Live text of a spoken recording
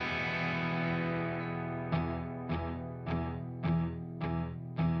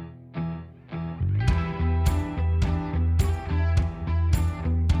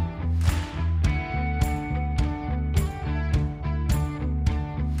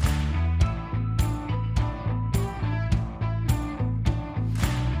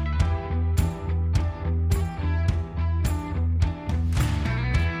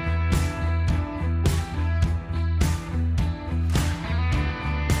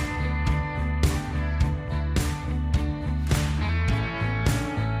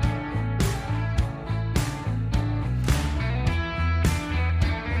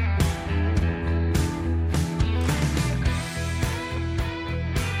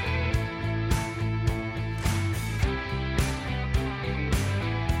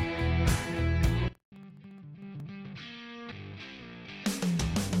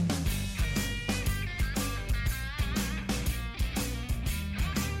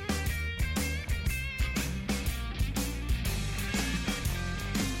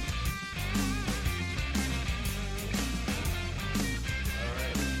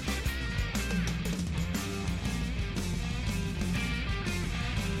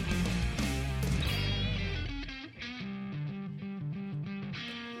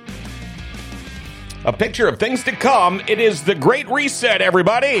A picture of things to come. It is the Great Reset,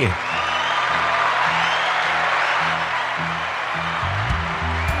 everybody.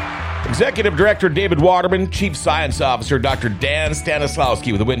 Executive Director David Waterman, Chief Science Officer Dr. Dan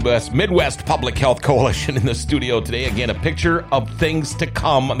Stanislawski with the Midwest Public Health Coalition in the studio today. Again, a picture of things to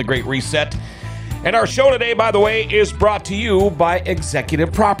come on the Great Reset. And our show today, by the way, is brought to you by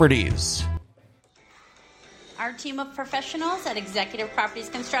Executive Properties. Our team of professionals at Executive Properties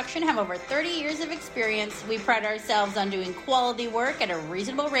Construction have over 30 years of experience. We pride ourselves on doing quality work at a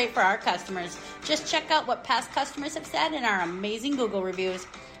reasonable rate for our customers. Just check out what past customers have said in our amazing Google reviews.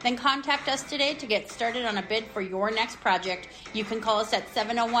 Then contact us today to get started on a bid for your next project. You can call us at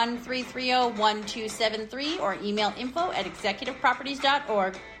 701-330-1273 or email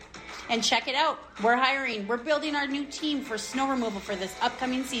info@executiveproperties.org. And check it out. We're hiring. We're building our new team for snow removal for this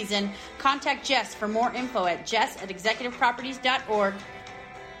upcoming season. Contact Jess for more info at jess@executiveproperties.org.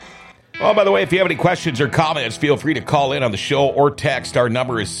 Oh, by the way, if you have any questions or comments, feel free to call in on the show or text. Our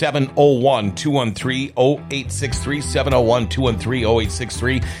number is 701-213-0863,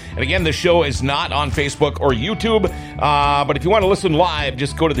 701-213-0863. And again, the show is not on Facebook or YouTube, but if you want to listen live,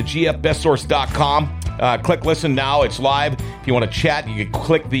 just go to the gfbestsource.com. Click listen now. It's live. If you want to chat, you can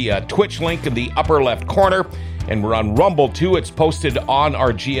click the Twitch link in the upper left corner. And we're on Rumble, too. It's posted on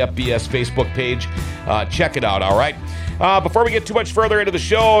our GFBS Facebook page. Check it out, all right? Before we get too much further into the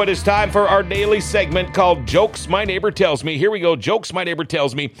show, it is time for our daily segment called Jokes My Neighbor Tells Me. Here we go. Jokes My Neighbor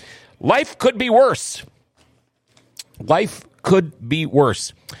Tells Me. Life could be worse. Life could be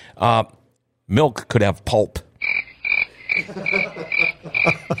worse. Milk could have pulp.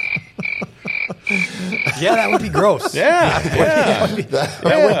 Yeah, that would be gross. That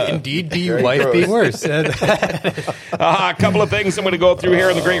would indeed be life being worse. A couple of things I'm going to go through here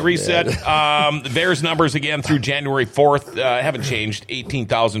in the Great Reset. The VAERS numbers again through January 4th haven't changed.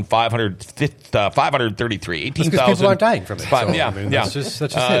 18,533. 18,000. People aren't dying from it. That's just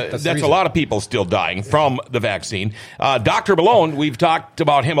it. That's a lot of people still dying from the vaccine. Dr. Malone, we've talked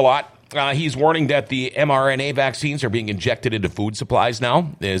about him a lot. He's warning that the mRNA vaccines are being injected into food supplies now,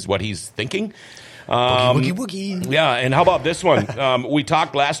 is what he's thinking. Woogie, woogie. Yeah, and how about this one? We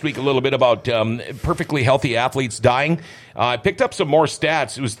talked last week a little bit about perfectly healthy athletes dying. I picked up some more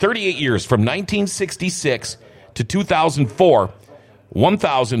stats. It was 38 years from 1966 to 2004.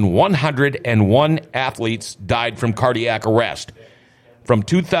 1,101 athletes died from cardiac arrest. From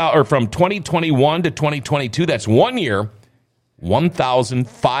 2021 to 2022, that's 1 year.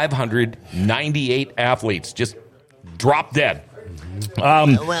 1,598 athletes just dropped dead.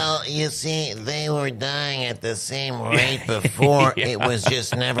 Well, you see, they were dying at the same rate before. It was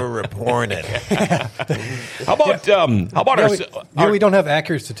just never reported. How about we don't have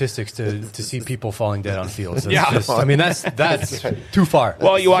accurate statistics to see people falling dead on fields. That's too far.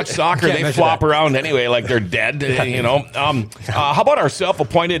 Well, you watch soccer, they flop around anyway like they're dead, you know. How about our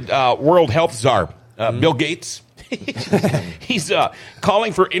self-appointed World Health Czar, Bill Gates? He's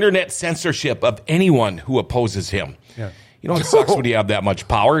calling for internet censorship of anyone who opposes him. Yeah. You know, it sucks when you have that much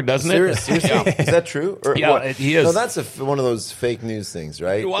power, doesn't it? Seriously? Is that true? Or he is. No, that's one of those fake news things,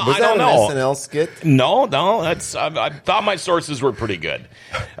 right? Well, Was I that don't know. an SNL skit? No. That's. I thought my sources were pretty good.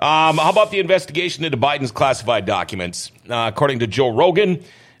 How about the investigation into Biden's classified documents? According to Joe Rogan,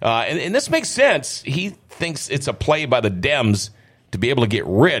 and this makes sense. He thinks it's a play by the Dems to be able to get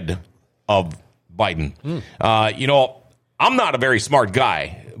rid of Biden. You know, I'm not a very smart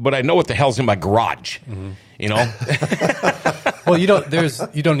guy, but I know what the hell's in my garage. You know. Well, we don't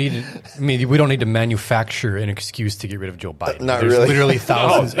need to manufacture an excuse to get rid of Joe Biden. There's really. really. Literally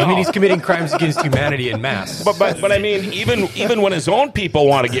thousands. No. I mean, he's committing crimes against humanity en masse. But I mean, even when his own people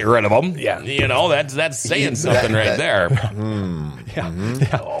want to get rid of him, you know, that's saying something right there.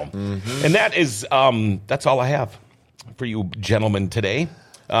 And that is that's all I have for you gentlemen today.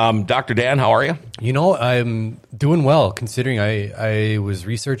 Dr. Dan, how are you? You know, I'm doing well, considering I was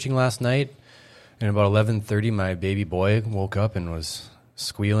researching last night, and about 11:30, my baby boy woke up and was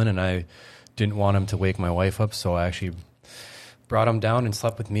squealing, and I didn't want him to wake my wife up, so I actually brought him down and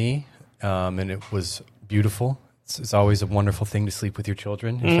slept with me, and it was beautiful. It's always a wonderful thing to sleep with your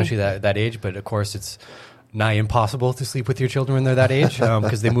children, especially that age, but of course it's nigh impossible to sleep with your children when they're that age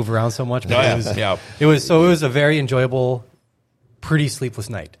because they move around so much. But it was a very enjoyable, pretty sleepless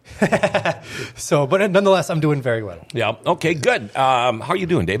night. But nonetheless, I'm doing very well. Yeah. Okay, good. How are you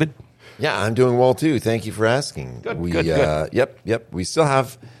doing, David? Yeah, I'm doing well too. Thank you for asking. Good. Yep. We still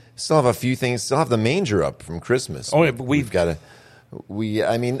have a few things. Still have the manger up from Christmas. Oh, yeah, but we've got to.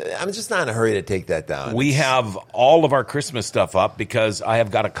 I mean, I'm just not in a hurry to take that down. We have all of our Christmas stuff up because I have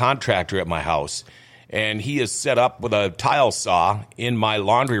got a contractor at my house, and he is set up with a tile saw in my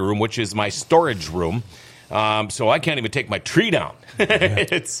laundry room, which is my storage room. So I can't even take my tree down. And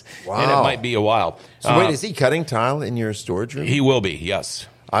it might be a while. So wait, is he cutting tile in your storage room? He will be, yes.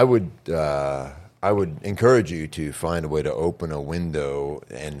 I would encourage you to find a way to open a window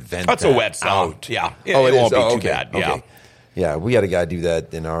and vent That's that a wet saw. out. Yeah. It won't be too bad. Yeah. Okay. Yeah, we had a guy do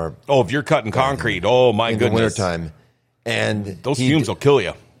that in our If you're cutting concrete, oh my in goodness. the wintertime. And Those fumes will kill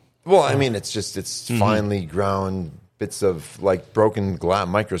you. Well, I mean, it's finely ground bits of like broken glass,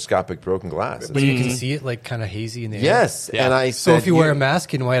 microscopic broken glass. But you can see it like kind of hazy in the air. Yes, Yeah. and I So said, if you wear a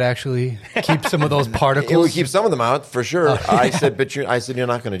mask, it might actually keep some of those particles. it would keep some of them out for sure. I said, you're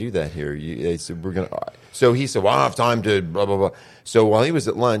not going to do that here. I said, we're going to. So he said, well, I don't have time to blah blah blah. So while he was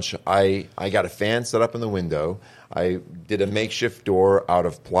at lunch, I got a fan set up in the window. I did a makeshift door out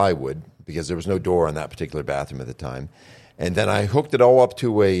of plywood because there was no door on that particular bathroom at the time, and then I hooked it all up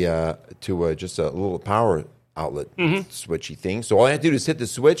to just a little power outlet switchy thing. So all I had to do is hit the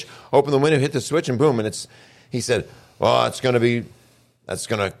switch, open the window, hit the switch, and boom. And he said, well, that's going to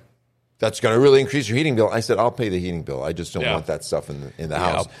really increase your heating bill. I said, I'll pay the heating bill. I just don't want that stuff in the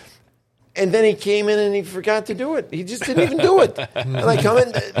house. And then he came in and he forgot to do it. He just didn't even do it. And I come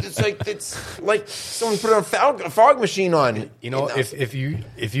in, it's like someone put a fog machine on. You know, if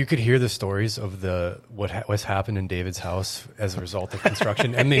you could hear the stories of what's happened in David's house as a result of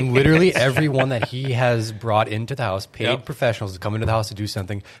construction, I mean, literally everyone that he has brought into the house, paid professionals to come into the house to do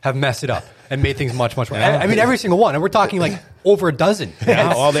something, have messed it up and made things much, much worse. I mean, every single one. And we're talking like over a dozen. Yeah,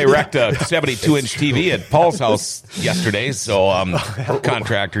 well, they wrecked a 72-inch TV at Paul's house yesterday, so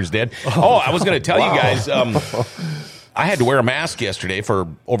contractors did. Oh, I was going to tell you guys, I had to wear a mask yesterday for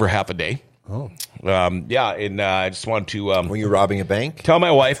over half a day. Oh. And I just wanted to... Were you robbing a bank? Tell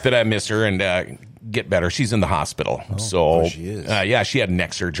my wife that I miss her and get better. She's in the hospital. So she is. She had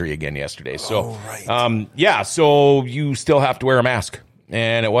neck surgery again yesterday. So, right. So you still have to wear a mask.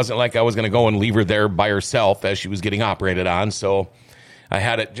 And it wasn't like I was going to go and leave her there by herself as she was getting operated on. So I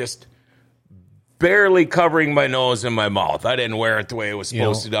had it just barely covering my nose and my mouth. I didn't wear it the way it was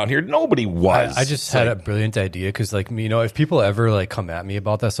supposed to down here. Nobody was. I just had a brilliant idea because, like, you know, if people ever like come at me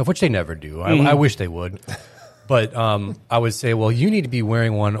about that stuff, which they never do, I wish they would. But I would say, well, you need to be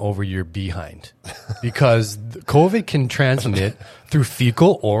wearing one over your behind because COVID can transmit through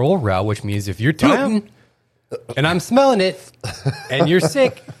fecal oral route, which means if you're tooting and I'm smelling it and you're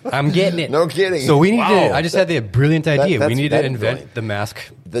sick, I'm getting it. No kidding. So we need to, I just had the brilliant idea. We need to invent brilliant. the mask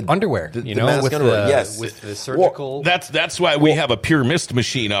underwear, the you know, mask with underwear, yes. with the surgical. Well, that's why we have a pure mist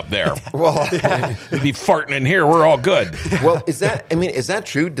machine up there. Well, You'd be farting in here. We're all good. well, is that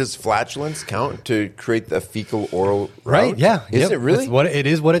true? Does flatulence count to create the fecal oral route? Right? Yeah. Is it really? It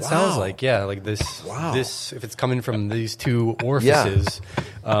is what it sounds like. Yeah. Like this. Wow. This, if it's coming from these two orifices.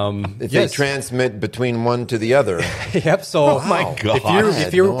 If they transmit between one to the other. Yep. So, my God.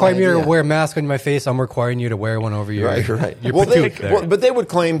 if you require me to idea. wear a mask on my face, I'm requiring you to wear one over your Right. Your Well, patoot there. but they would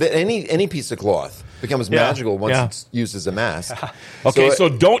claim that any piece of cloth becomes magical once it's used as a mask. Okay, so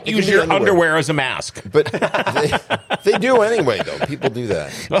don't it can use be your underwear as a mask. But they do anyway, though. People do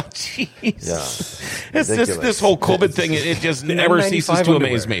that. Oh, jeez. Yeah. It's Ridiculous. this whole COVID thing, it just never ceases to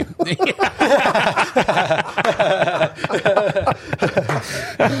amaze me.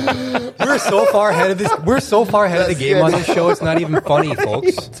 We're so far ahead of this. We're so far ahead of the game on this show. It's not even funny,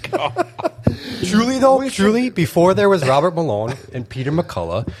 folks. Truly, before there was Robert Malone and Peter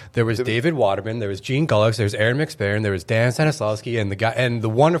McCullough, there was David Waterman, there was Gene Gullicks, there was Aaron McSparron, there was Dan Stanislawski, and the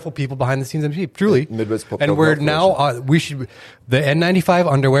wonderful people behind the scenes of MPHC. Truly, Midwest Pop and we're Health now the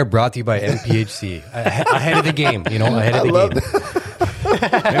N95 underwear brought to you by MPHC ahead of the game. You know, ahead of the game.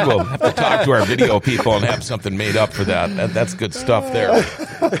 Maybe we'll have to talk to our video people and have something made up for that. That's good stuff there.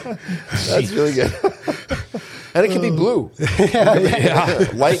 That's really good. And it can be blue.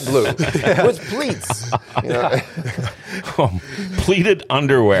 Light blue. With pleats. You know. Pleated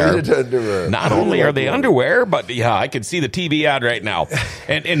underwear. Pleated underwear. Not only are they underwear, but yeah, I can see the TV ad right now.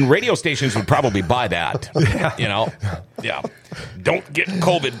 And radio stations would probably buy that. You know? Yeah. Don't get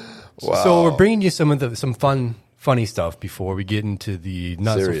COVID. Wow. So we're bringing you some funny stuff before we get into the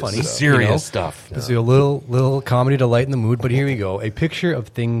not Serious so funny stuff. Serious stuff. Let's do a little comedy to lighten the mood, but here we go. A picture of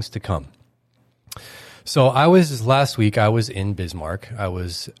things to come. So last week I was in Bismarck. I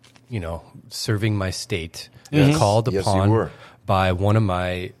was, serving my state. Called Yes, upon you were. by one of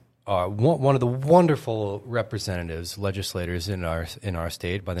my one of the wonderful representatives, legislators in our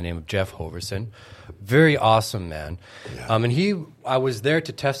state by the name of Jeff Hoverson. Very awesome man. Yeah. And I was there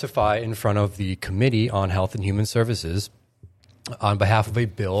to testify in front of the Committee on Health and Human Services on behalf of a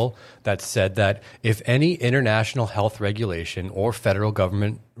bill that said that if any international health regulation or federal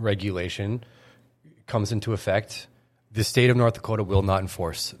government regulation comes into effect, the state of North Dakota will not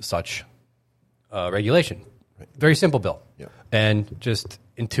enforce such regulation. Very simple bill. Yeah. And just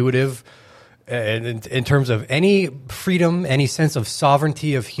intuitive. And in terms of any freedom, any sense of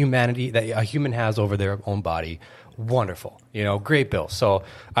sovereignty of humanity that a human has over their own body, wonderful. Great bill. So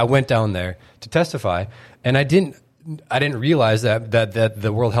I went down there to testify, and I didn't realize that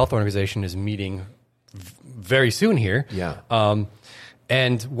the World Health Organization is meeting very soon here. Yeah.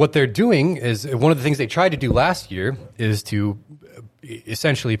 And what they're doing is, one of the things they tried to do last year is to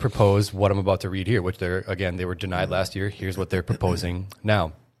essentially propose what I'm about to read here, which they were denied last year. Here's what they're proposing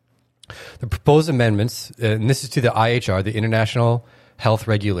now. The proposed amendments, and this is to the IHR, the International Health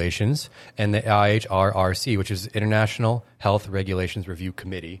Regulations, and the IHRRC, which is International Health Regulations Review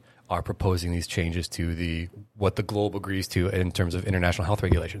Committee, are proposing these changes to what the globe agrees to in terms of international health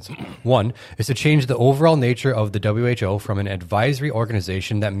regulations. One is to change the overall nature of the WHO from an advisory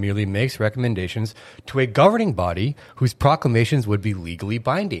organization that merely makes recommendations to a governing body whose proclamations would be legally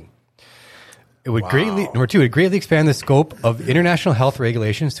binding. It would number two, it would greatly expand the scope of international health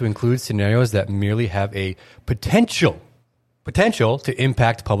regulations to include scenarios that merely have a potential to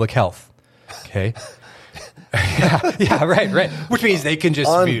impact public health. Okay. yeah, right. Which means they can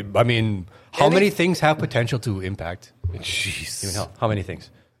just how many things have potential to impact human health? How many things?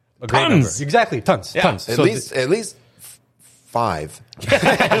 A great number. Exactly, tons. At least 5.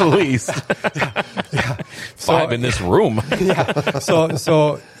 At least 5 in this room.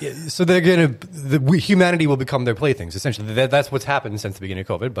 So they're humanity will become their playthings. Essentially, that's what's happened since the beginning of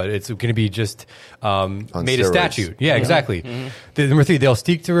COVID. But it's going to be just made a statute. Yeah, exactly. Mm-hmm. Number 3, they'll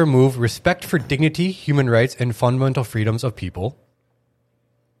seek to remove respect for dignity, human rights, and fundamental freedoms of people.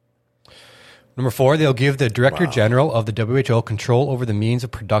 Number 4, they'll give the Director General of the WHO control over the means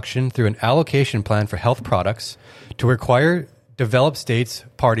of production through an allocation plan for health products to require developed states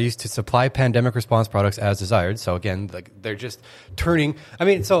parties to supply pandemic response products as desired. So again, they're just turning. And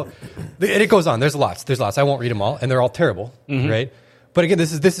it goes on. There's lots. I won't read them all, and they're all terrible, right? But again,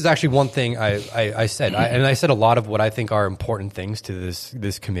 this is actually one thing I said, and I said a lot of what I think are important things to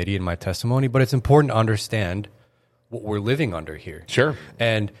this committee in my testimony. But it's important to understand what we're living under here. Sure,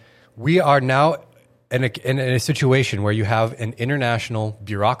 and we are now in a situation where you have an international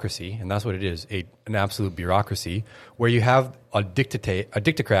bureaucracy, and that's what it is, an absolute bureaucracy, where you have a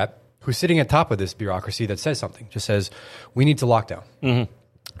dictocrat who's sitting at top of this bureaucracy that says something, just says, we need to lock down. Mm-hmm.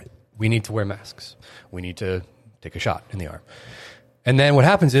 We need to wear masks. We need to take a shot in the arm. And then what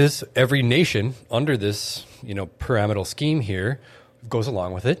happens is every nation under this, pyramidal scheme here goes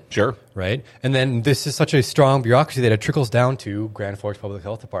along with it. Sure. Right? And then this is such a strong bureaucracy that it trickles down to Grand Forks Public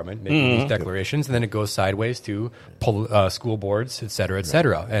Health Department making these declarations, and then it goes sideways to school boards, et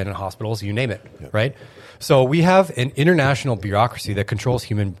cetera, and hospitals, you name it, right? So we have an international bureaucracy that controls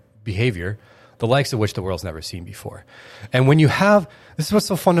human behavior, the likes of which the world's never seen before. And when you have, this is what's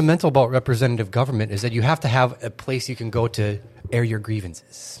so fundamental about representative government, is that you have to have a place you can go to air your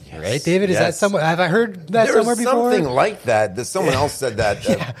grievances, right, David? Is that somewhere? Have I heard that somewhere before? Something like that. Someone else said that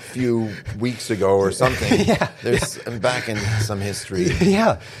a few weeks ago or something. I'm back in some history.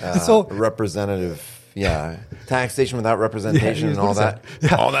 So representative. Yeah, taxation without representation and all that.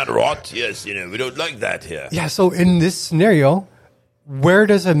 All that rot. Yes, we don't like that here. Yeah. So in this scenario, where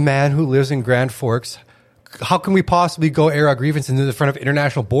does a man who lives in Grand Forks, how can we possibly go air our grievances in front of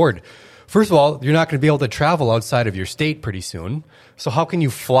international board? First of all, you're not going to be able to travel outside of your state pretty soon. So how can you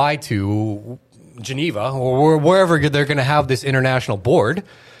fly to Geneva or wherever they're going to have this international board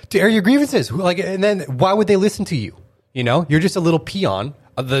to air your grievances? And then why would they listen to you? You're just a little peon.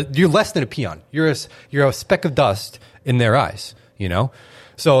 You're less than a peon. You're a speck of dust in their eyes.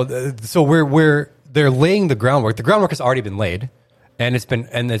 So they're laying the groundwork. The groundwork has already been laid, and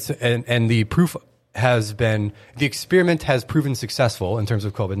the proof has been, the experiment has proven successful in terms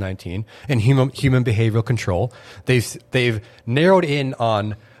of COVID-19 and human behavioral control. They've narrowed in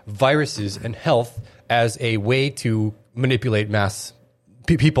on viruses and health as a way to manipulate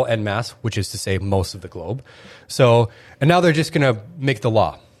people en masse, which is to say most of the globe. So, and now they're just going to make the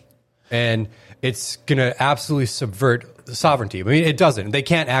law, and it's going to absolutely subvert sovereignty. I mean, it doesn't. They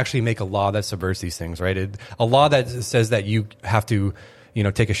can't actually make a law that subverts these things, right? A law that says that you have to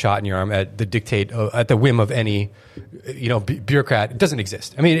take a shot in your arm at the whim of any, bureaucrat. It doesn't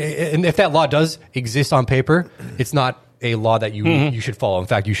exist. I mean, and if that law does exist on paper, it's not a law that you should follow. In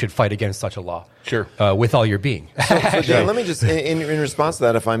fact, you should fight against such a law. Sure. With all your being. So Dan, let me just, in response to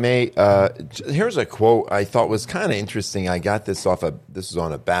that, if I may, here's a quote I thought was kind of interesting. I got this this is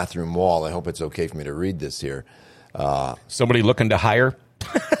on a bathroom wall. I hope it's okay for me to read this here. Somebody looking to hire?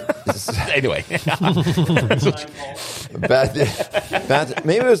 Anyway. Maybe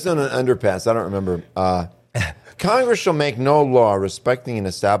it was on an underpass. I don't remember. Congress shall make no law respecting an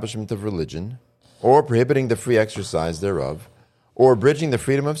establishment of religion, or prohibiting the free exercise thereof, or abridging the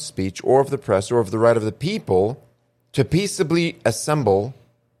freedom of speech, or of the press, or of the right of the people to peaceably assemble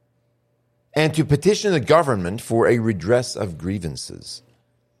and to petition the government for a redress of grievances.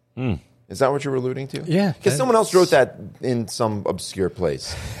 Is that what you were alluding to? Yeah. Because someone else wrote that in some obscure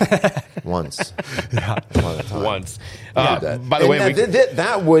place once. Once. That. By the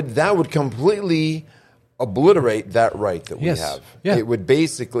way, that would completely obliterate that right that we have. Yeah. It would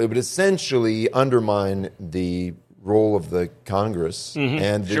essentially undermine the role of the Congress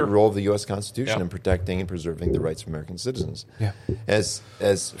and the role of the U.S. Constitution in protecting and preserving the rights of American citizens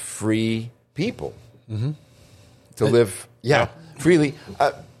as free people to live freely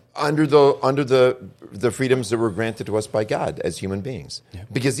under the freedoms that were granted to us by God as human beings.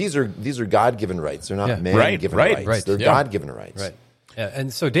 Because these are God-given rights. They're not man-given rights. They're God-given rights. Right. Yeah.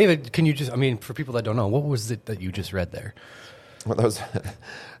 And so, David, can you just, for people that don't know, what was it that you just read there? Well,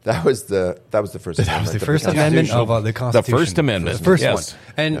 that was the First Amendment. That was the First Amendment of the Constitution. The First Amendment. The first yes. one.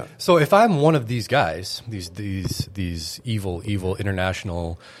 And so if I'm one of these guys, these evil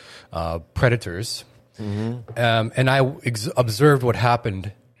international predators, and I observed what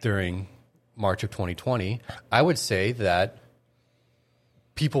happened during March of 2020, I would say that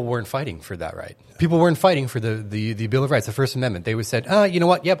people weren't fighting for that right. People weren't fighting for the Bill of Rights, the First Amendment. They would said, you know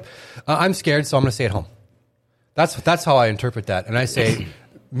what? Yep, I'm scared, so I'm going to stay at home. That's how I interpret that, and I say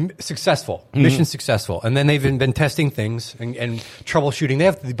successful, mission successful. And then they've been testing things and troubleshooting. They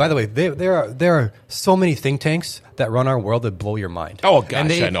have, by the way, there are so many think tanks that run our world that blow your mind. Oh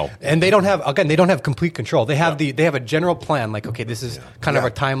gosh, I know. And they don't have complete control. They have they have a general plan, like, okay, this is kind of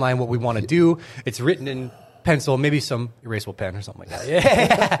our timeline, what we want to do. It's written in pencil, maybe some erasable pen or something like that.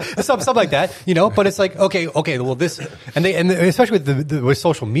 Yeah, something like that, But it's like, okay, well, this, and especially with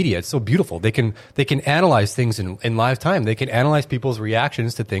social media, it's so beautiful. They can analyze things in live time. They can analyze people's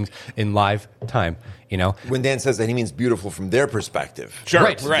reactions to things in live time. When Dan says that, he means beautiful from their perspective. Sure,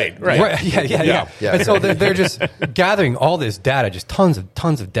 right. Yeah. And so they're just gathering all this data, just tons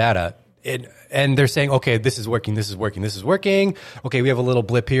of data. And they're saying, okay, this is working. Okay, we have a little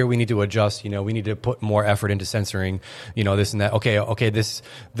blip here. We need to adjust. We need to put more effort into censoring. This and that. Okay. There's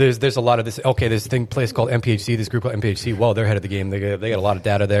a lot of this. Okay, this place called MPHC. This group called MPHC. Well, they're ahead of the game. They got a lot of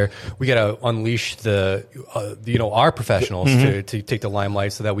data there. We got to unleash our professionals to take the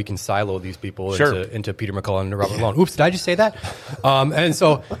limelight so that we can silo these people into Peter McCullough and Robert Malone. Oops, did I just say that? And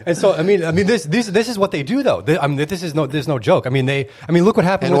so this is what they do though. There's no joke. Look what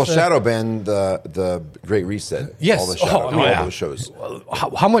happened. And with shadow ban the Great Reset. Yes. All the all those shows.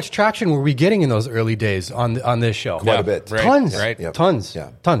 How much traction were we getting in those early days on this show? Quite a bit. Right. Tons. Right. Yep. Tons.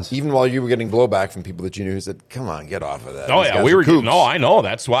 Yeah. Tons. Even while you were getting blowback from people that you knew who said, come on, get off of that. Oh, These yeah. guys We are were. kooks. No, I know.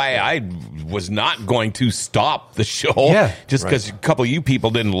 That's why I was not going to stop the show. Yeah. Just because a couple of you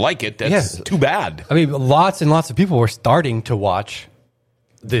people didn't like it. That's too bad. Lots and lots of people were starting to watch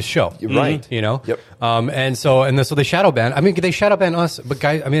this show, right? Yep. And so they shadow ban. They shadow ban us, but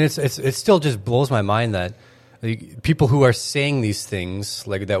guys, it still just blows my mind that people who are saying these things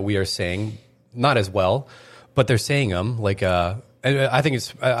like that we are saying, not as well, but they're saying them like. And I think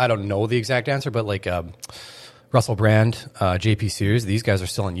I don't know the exact answer, but like Russell Brand, JP Sears, these guys are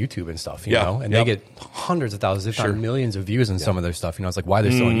still on YouTube and stuff, you know, and they get hundreds of thousands, if not millions of views on some of their stuff. It's like why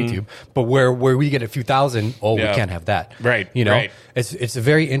they're still on YouTube, but where we get a few thousand, we can't have that, right? It's a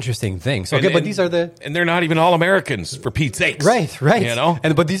very interesting thing. So, but these are and they're not even all Americans for Pete's sakes, right?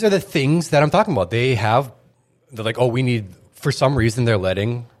 But these are the things that I'm talking about. They're like, we need, for some reason, they're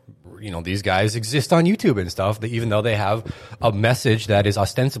letting these guys exist on YouTube and stuff, even though they have a message that is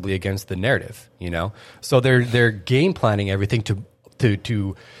ostensibly against the narrative, So they're game planning everything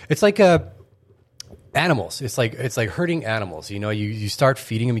to it's like animals. It's like herding animals. You start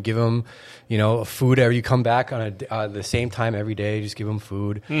feeding them, you give them, food. You come back on the same time every day. Just give them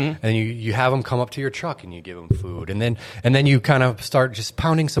food, and then you have them come up to your truck and you give them food, and then you kind of start just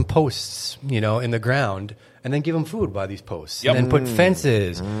pounding some posts, in the ground. And then give them food by these posts, and then put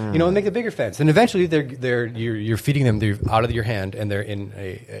fences, and make a bigger fence. And eventually, you're feeding them. They're out of your hand, and they're in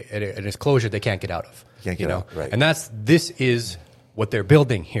an enclosure they can't get out of. Can't get out, right? And this is what they're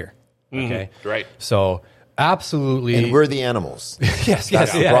building here. Okay, right. So absolutely, and we're the animals. yes,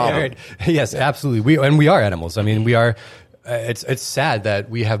 That's the problem. right. Yes, absolutely. We are animals. We are. It's sad that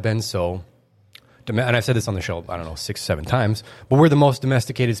we have been so. And I've said this on the show, 6-7 times, but we're the most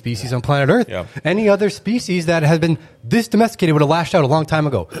domesticated species on planet Earth. Yeah. Any other species that has been this domesticated would have lashed out a long time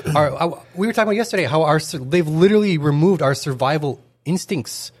ago. We were talking about yesterday how they've literally removed our survival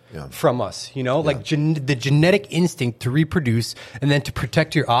instincts Yeah. from us, like the genetic instinct to reproduce and then to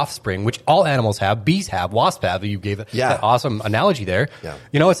protect your offspring, which all animals have, bees have, wasps have. You gave that awesome analogy there. Yeah.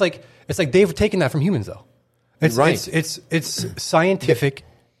 It's like they've taken that from humans, though. It's Right. It's scientific.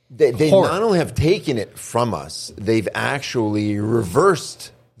 They horror. not only have taken it from us, they've actually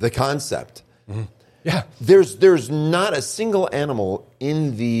reversed the concept. Yeah. There's not a single animal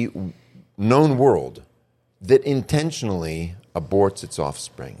in the known world that intentionally aborts its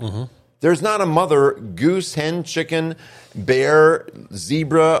offspring. There's not a mother goose, hen, chicken, bear,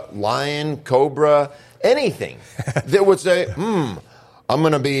 zebra, lion, cobra, anything that would say, I'm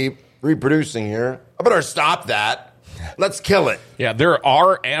going to be reproducing here. I better stop that. Let's kill it. Yeah, there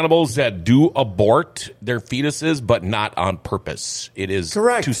are animals that do abort their fetuses, but not on purpose. It is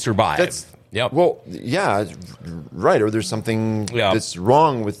Correct. to survive. Yep. Well, yeah, right. Or there's something that's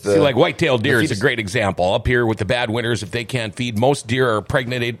wrong with the... See, like white-tailed deer is a fetus. great example. Up here with the bad winters, if they can't feed, most deer are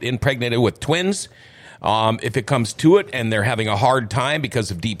impregnated with twins. If it comes to it and they're having a hard time because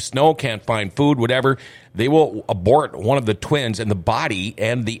of deep snow, can't find food, whatever, they will abort one of the twins, and the body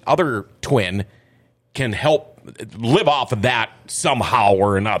and the other twin can help live off of that somehow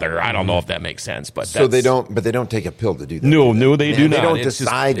or another. I don't know if that makes sense, but So they don't take a pill to do that. No, they do They not. don't It's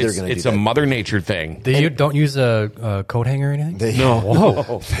decide they're it's- going to do It's that. a Mother Nature thing. They don't use a coat hanger or anything?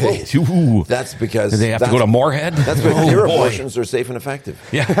 Whoa. Ooh. That's because... Do they have to go to Moorhead? That's because Oh, deer boy. abortions are safe and effective.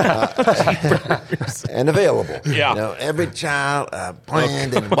 Yeah. And available. Yeah. Every child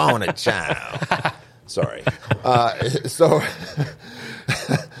planned and born a child. Sorry. So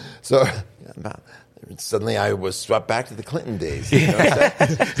suddenly I was swept back to the Clinton days. You know what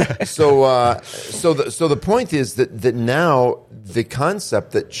I'm saying? So the point is that now the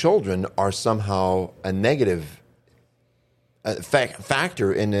concept that children are somehow a negative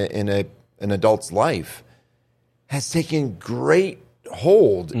factor in an adult's life has taken great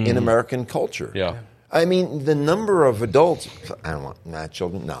hold in American culture. Yeah. I mean, the number of adults, I don't want,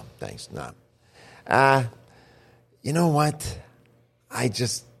 children, no, thanks, no. You know what?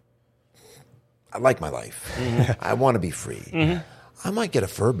 I like my life. I want to be free. I might get a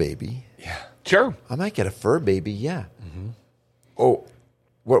fur baby. Sure. I might get a fur baby, yeah. Oh,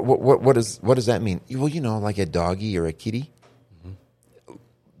 what does that mean? Well, like a doggy or a kitty.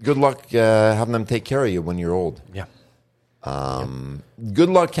 Good luck having them take care of you when you're old. Yeah. Good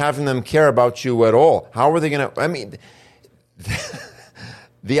luck having them care about you at all. How are they going to... I mean,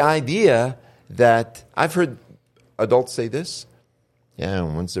 the idea that... I've heard adults say this. Yeah,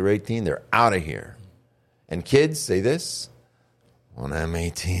 once they're 18, they're out of here. And kids say this. When I'm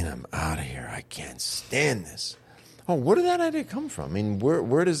 18, I'm out of here. I can't stand this. Oh, where did that idea come from? I mean,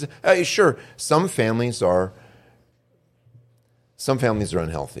 where does it... sure, some families are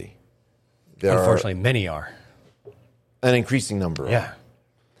unhealthy. Unfortunately, many are. An increasing number. Yeah.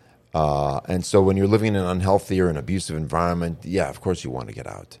 And so when you're living in an unhealthy or an abusive environment, yeah, of course you want to get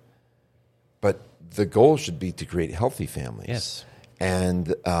out. But the goal should be to create healthy families. Yes. And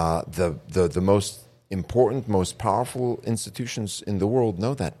the most important, most powerful institutions in the world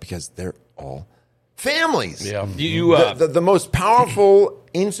know that because they're all families. Yeah. The most powerful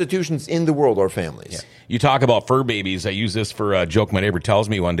institutions in the world are families. Yeah. You talk about fur babies. I use this for a joke my neighbor tells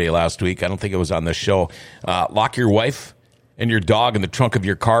me one day last week. I don't think it was on this show. Lock your wife and your dog in the trunk of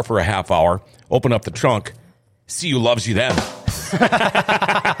your car for a half hour. Open up the trunk. See who loves you then.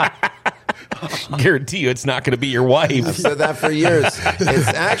 Guarantee you it's not going to be your wife. I've said that for years. It's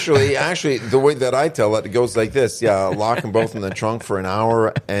actually the way that I tell it, it goes like this. Yeah, lock them both in the trunk for an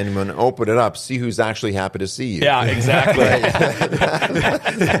hour, and when open it up, see who's actually happy to see you. Yeah, exactly.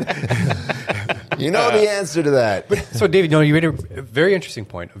 You know the answer to that. So, David, you made a very interesting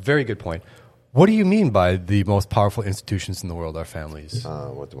point, a very good point. What do you mean by the most powerful institutions in the world are families?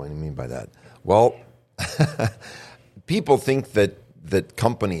 What do I mean by that? Well, people think that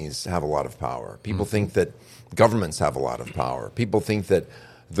companies have a lot of power. People think that governments have a lot of power. People think that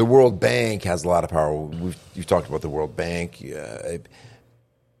the World Bank has a lot of power. You've talked about the World Bank,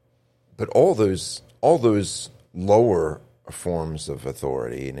 but all those lower forms of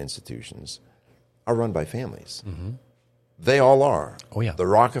authority and institutions are run by families. They all are. Oh, yeah. The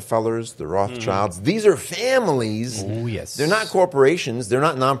Rockefellers, the Rothschilds. These are families. Oh, yes. They're not corporations. They're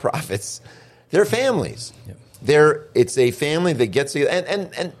not nonprofits. They're families. Yep. It's a family that gets together.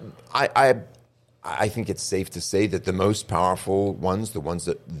 And I think it's safe to say that the most powerful ones, the ones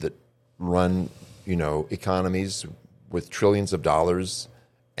that run, economies with trillions of dollars,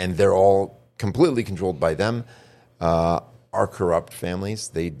 and they're all completely controlled by them, are corrupt families.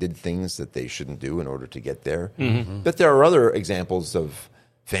 They did things that they shouldn't do in order to get there. But there are other examples of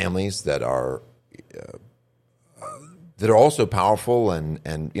families that are that are also powerful, and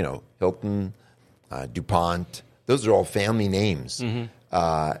Hilton, DuPont, those are all family names.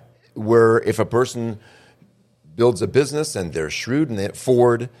 Where if a person builds a business and they're shrewd and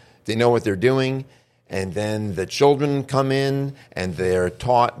Ford, they know what they're doing, and then the children come in and they're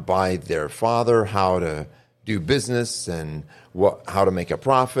taught by their father how to do business and how to make a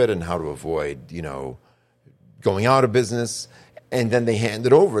profit and how to avoid, going out of business. And then they hand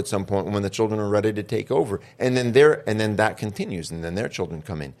it over at some point when the children are ready to take over. And then that continues, and then their children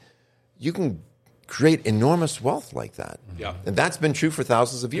come in. You can create enormous wealth like that. Yeah. And that's been true for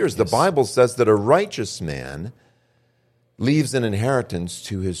thousands of years. The Bible says that a righteous man leaves an inheritance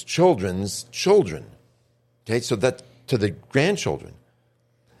to his children's children. Okay, so that to the grandchildren.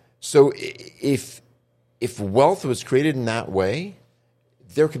 So if wealth was created in that way,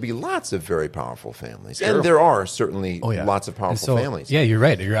 there could be lots of very powerful families. Sure. And there are certainly lots of powerful families. Yeah, you're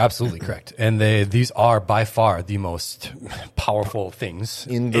right. You're absolutely correct. And these are by far the most powerful things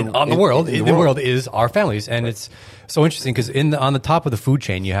in the world. In the world is our families. And it's so interesting because on the top of the food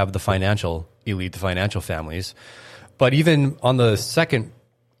chain, you have the financial elite, the financial families. But even on the second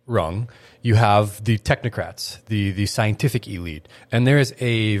rung, you have the technocrats, the scientific elite. And there is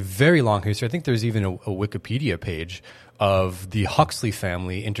a very long history. I think there's even a Wikipedia page of the Huxley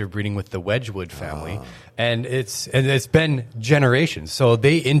family interbreeding with the Wedgwood family. And it's been generations. So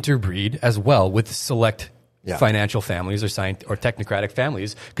they interbreed as well with select financial families or technocratic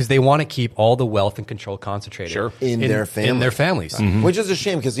families because they want to keep all the wealth and control concentrated in their families. Mm-hmm. Which is a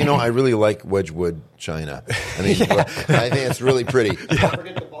shame because, I really like Wedgwood china. I mean, I think it's really pretty. Don't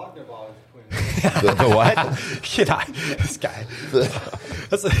forget the Bogdanov twins. The what? This guy.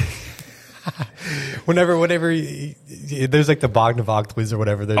 That's whenever there's like the Bogdanov twins or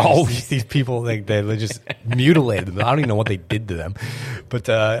whatever. There's these people they just mutilated them. I don't even know what they did to them, but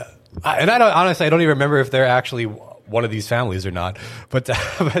I don't even remember if they're actually one of these families or not. But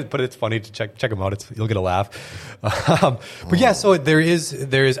it's funny to check them out. You'll get a laugh. But yeah, so there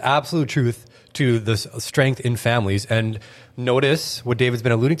is absolute truth to the strength in families, and notice what David's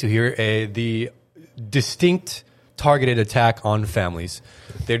been alluding to here: the distinct targeted attack on families.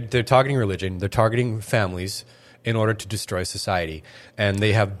 They're targeting religion. They're targeting families in order to destroy society, and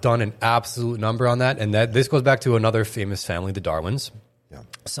they have done an absolute number on that. And this goes back to another famous family, the Darwins,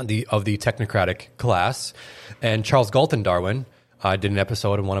 of the technocratic class. And Charles Galton Darwin did an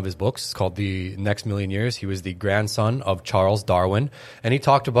episode in one of his books. It's called The Next Million Years. He was the grandson of Charles Darwin, and he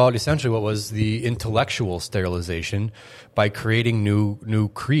talked about essentially what was the intellectual sterilization by creating new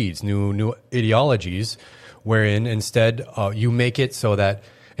creeds, new ideologies, wherein instead you make it so that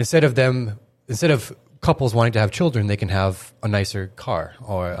instead of couples wanting to have children, they can have a nicer car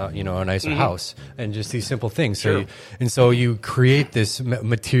or a nicer house, and just these simple things. Sure. So you create this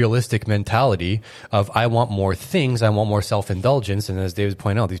materialistic mentality of I want more things, I want more self-indulgence, and as David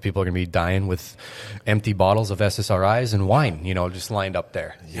pointed out, these people are going to be dying with empty bottles of SSRIs and wine, just lined up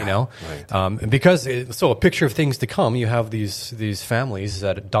there. Right. And because a picture of things to come, you have these families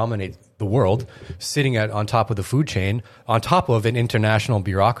that dominate the world, sitting on top of the food chain, on top of an international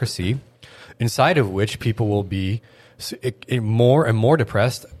bureaucracy, inside of which people will be more and more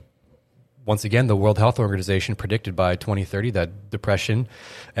depressed. Once again, the World Health Organization predicted by 2030 that depression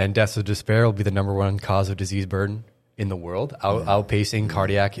and deaths of despair will be the number one cause of disease burden in the world, outpacing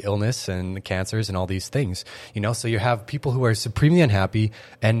cardiac illness and cancers and all these things. So you have people who are supremely unhappy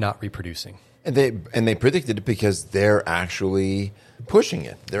and not reproducing. And they predicted it because they're actually pushing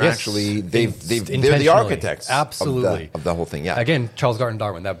it. They're actually they're the architects absolutely of the whole thing. Yeah. Again, Charles Galton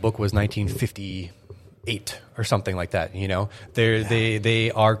Darwin. That book was 1958 or something like that.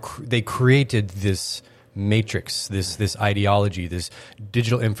 They created this matrix, this ideology, this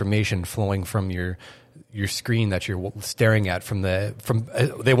digital information flowing from your screen that you're staring at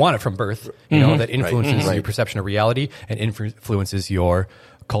they want it from birth. That influences your perception of reality and influences your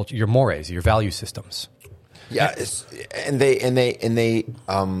culture, your mores, your value systems. Yeah, and they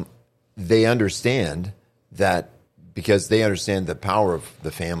understand that because they understand the power of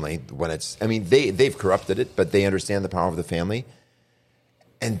the family they've corrupted it, but they understand the power of the family,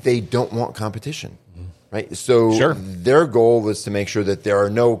 and they don't want competition, right? So their goal is to make sure that there are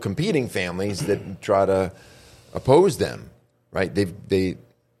no competing families that try to oppose them, right?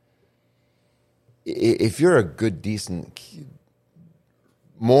 If you're a good, decent,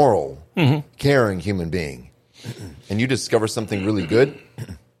 moral, caring human being, and you discover something really good,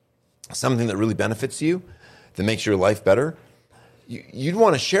 something that really benefits you, that makes your life better, you'd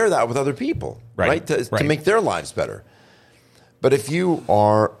want to share that with other people, right? To make their lives better. But if you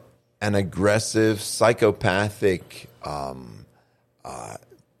are an aggressive, psychopathic,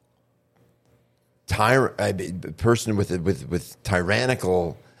 person with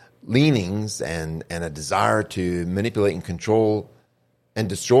tyrannical leanings and a desire to manipulate and control and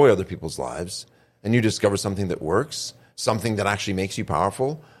destroy other people's lives, and you discover something that works, something that actually makes you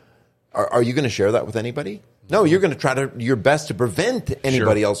powerful, are you going to share that with anybody? No, you're going to try your best to prevent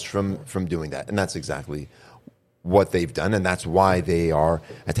anybody else from doing that. And that's exactly what they've done, and that's why they are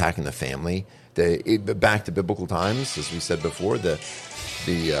attacking the family. Back to biblical times, as we said before,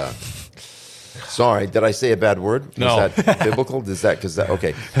 sorry, did I say a bad word? No. Is that biblical?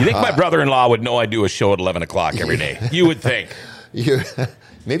 Okay. You think my brother-in-law would know I do a show at 11 o'clock every day? You would think.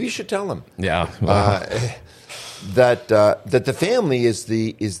 Maybe you should tell him. Yeah. That the family is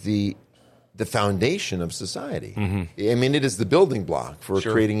the foundation of society. Mm-hmm. I mean, it is the building block for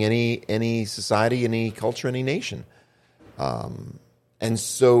creating any society, any culture, any nation. And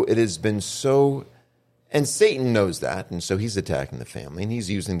so it has been so, and Satan knows that, and so he's attacking the family, and he's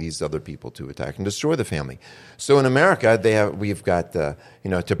using these other people to attack and destroy the family. So in America, we've got to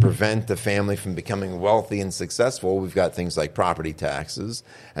prevent the family from becoming wealthy and successful. We've got things like property taxes,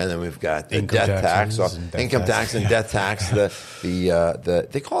 and then we've got the income tax and death tax.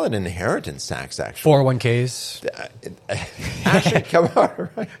 They call it an inheritance tax, actually. 401ks. They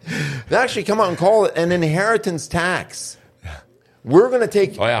actually come out and call it an inheritance tax. We're going to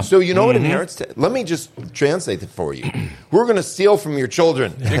take. Oh, yeah. So you know what inheritance? Let me just translate it for you. We're going to steal from your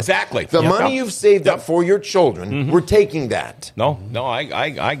children. Exactly. The money you've saved up for your children. We're taking that. No,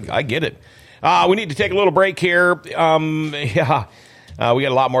 I get it. We need to take a little break here. We got a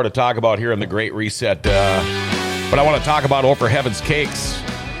lot more to talk about here in the Great Reset. But I want to talk about Oh for Heaven's Cakes.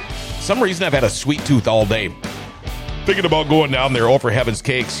 For some reason I've had a sweet tooth all day. Thinking about going down there. Oh for Heaven's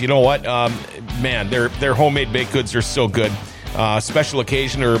Cakes. You know what? Man, their homemade baked goods are so good. Special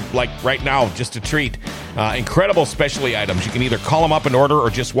occasion or like right now, just a treat. Incredible specialty items. You can either call them up and order or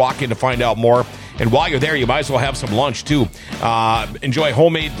just walk in to find out more. And while you're there, you might as well have some lunch too. Enjoy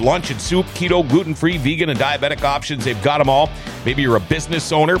homemade lunch and soup, keto, gluten-free, vegan, and diabetic options. They've got them all. Maybe you're a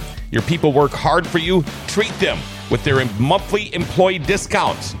business owner. Your people work hard for you. Treat them with their monthly employee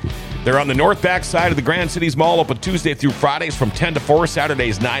discounts. They're on the north back side of the Grand Cities Mall, open Tuesday through Fridays from 10 to 4,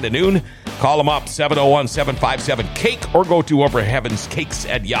 Saturdays 9 to noon. Call them up, 701-757-CAKE, or go to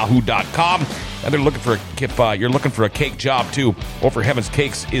overheavenscakes@yahoo.com. And they're looking for if you're looking for a cake job too, Over Heaven's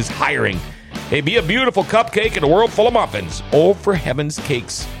Cakes is hiring. Hey, be a beautiful cupcake in a world full of muffins. Over Heaven's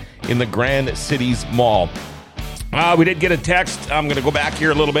Cakes in the Grand Cities Mall. We did get a text. I'm going to go back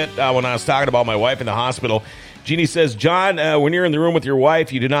here a little bit when I was talking about my wife in the hospital. Jeannie says, John, when you're in the room with your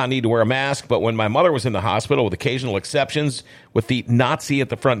wife, you do not need to wear a mask. But when my mother was in the hospital, with occasional exceptions, with the Nazi at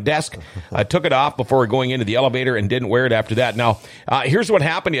the front desk, I took it off before going into the elevator and didn't wear it after that. Now, here's what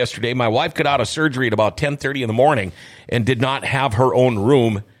happened yesterday. My wife got out of surgery at about 10:30 in the morning and did not have her own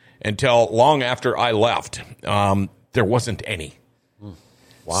room until long after I left. There wasn't any.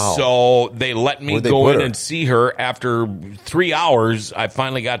 Wow. So they let me go in and see her. After 3 hours, I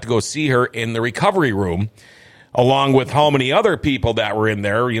finally got to go see her in the recovery room, along with how many other people that were in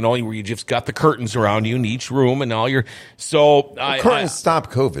there. You know, you just got the curtains around you in each room and all your... So curtains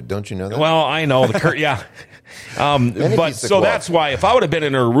stop COVID, don't you know that? Well, I know. Yeah. But so that's why if I would have been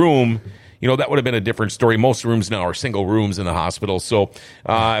in her room... You know, that would have been a different story. Most rooms now are single rooms in the hospital. So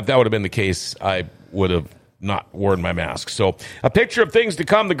if that would have been the case, I would have not worn my mask. So a picture of things to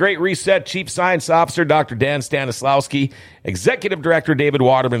come, the Great Reset, Chief Science Officer Dr. Dan Stanislawski, Executive Director David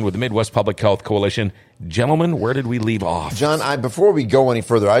Waterman with the Midwest Public Health Coalition. Gentlemen, where did we leave off? John, before we go any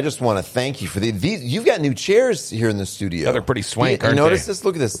further, I just want to thank you for these. You've got new chairs here in the studio. Yeah, they're pretty swank, aren't notice they? This?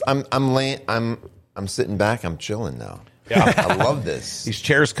 Look at this. I'm sitting back. I'm chilling now. Yeah. I love this. These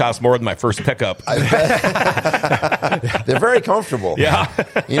chairs cost more than my first pickup. They're very comfortable. Yeah.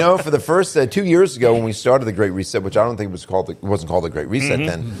 You know, for the first 2 years ago when we started the Great Reset, which I don't think wasn't called the Great Reset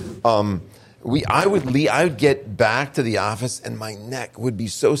then. I would get back to the office and my neck would be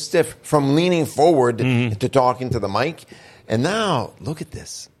so stiff from leaning forward to talking to the mic. And now, look at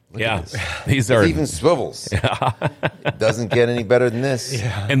this. Look at this. These are it even swivels. Yeah. It doesn't get any better than this.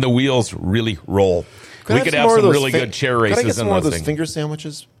 Yeah. And the wheels really roll. We could have some really good chair races in those things. Can I get some more of those finger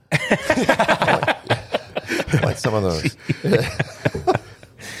sandwiches? I like some of those.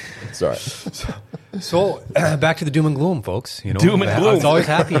 Sorry. So back to the doom and gloom, folks. You know, doom and gloom. It's always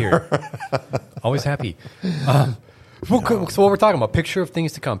happy here. Always happy. So what we're talking about, picture of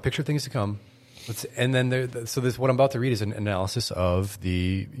things to come. Picture of things to come. And then what I'm about to read is an analysis of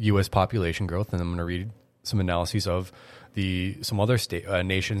the U.S. population growth, and I'm going to read some analyses of some other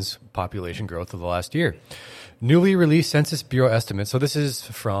nations' population growth of the last year. Newly released Census Bureau estimates. So this is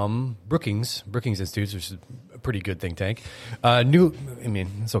from Brookings Institute, which is pretty good think tank.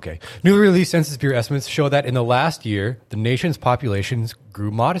 It's okay. Newly released Census Bureau estimates show that in the last year, the nation's populations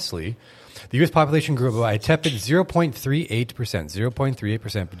grew modestly. The U.S. population grew by a tepid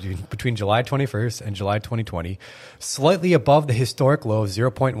 0.38% between July 21st and July 2020, slightly above the historic low of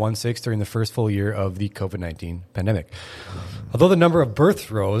 0.16 during the first full year of the COVID-19 pandemic. Although the number of births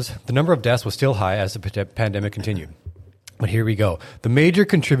rose, the number of deaths was still high as the pandemic continued. But here we go. The major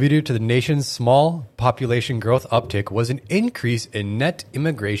contributor to the nation's small population growth uptick was an increase in net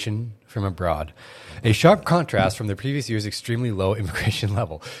immigration from abroad, a sharp contrast from the previous year's extremely low immigration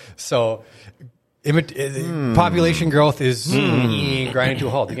level. So population growth is grinding to a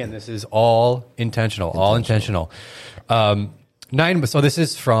halt. Again, this is all intentional. So this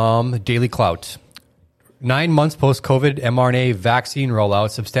is from Daily Clout. 9 months post-COVID mRNA vaccine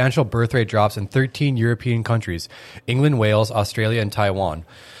rollout, substantial birth rate drops in 13 European countries, England, Wales, Australia, and Taiwan.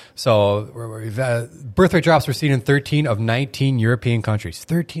 So birth rate drops were seen in 13 of 19 European countries.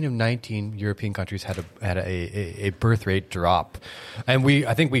 13 of 19 European countries had a birth rate drop. And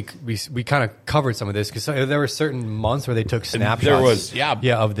I think we kind of covered some of this because there were certain months where they took snapshots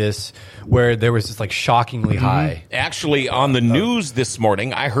of this where there was just like shockingly high. Actually, on the news this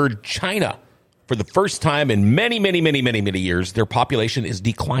morning, I heard China, for the first time in many, many, many, many, many years, their population is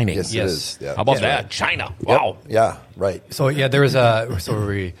declining. Yes, it is. Yeah. How about that? China. Wow. Yep. Yeah, right. So, there was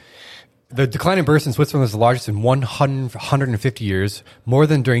the decline in births in Switzerland was the largest in 150 years, more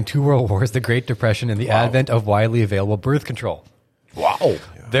than during 2 world wars, the Great Depression, and the advent of widely available birth control. Wow.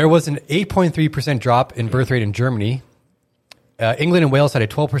 There was an 8.3% drop in birth rate in Germany. England and Wales had a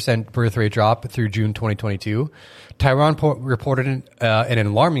 12% birth rate drop through June 2022. Taiwan reported an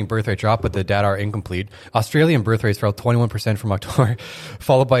alarming birth rate drop, but the data are incomplete. Australian birth rates fell 21% from October,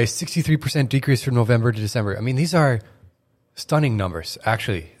 followed by a 63% decrease from November to December. I mean, these are stunning numbers,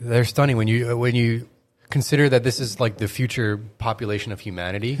 actually. They're stunning when you consider that this is like the future population of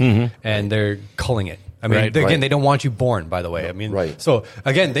humanity, and they're culling it. I mean, they don't want you born, by the way. I mean, so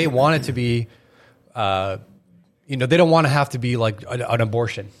again, they want it to be... they don't want to have to be like an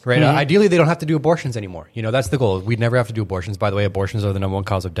abortion, right? Ideally, they don't have to do abortions anymore. That's the goal. We'd never have to do abortions. By the way, abortions are the number one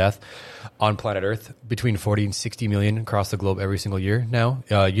cause of death on planet Earth, between 40 and 60 million across the globe every single year now.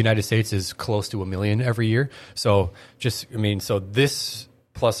 United States is close to 1 million every year. So this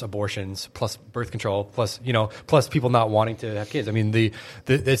plus abortions, plus birth control, plus people not wanting to have kids. I mean,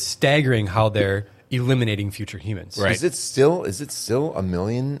 it's staggering how they're eliminating future humans. Right. Is it still 1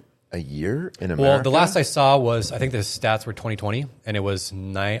 million a year in America? Well, the last I saw was, I think the stats were 2020, and it was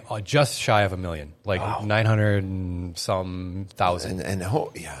just shy of 1 million, 900 and some thousand.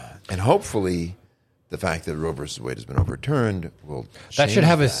 And hopefully the fact that Roe versus Wade has been overturned will change that should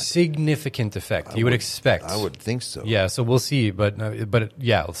have a significant effect. You would expect. I would think so. Yeah, so we'll see, but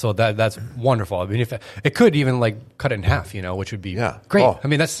yeah, so that's wonderful. I mean, if it could even cut it in half, which would be great. I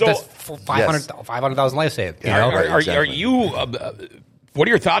mean, that's 500,000 lives saved. Are you? What are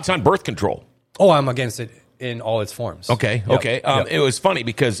your thoughts on birth control? Oh, I'm against it in all its forms. Okay. It was funny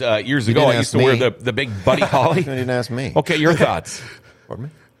because years ago I used to wear the big Buddy Holly. You didn't ask me. Okay, your thoughts. Pardon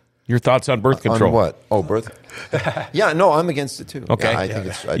me? Your thoughts on birth control? On what? Oh, birth. Yeah, no, I'm against it too. Okay. Yeah, I think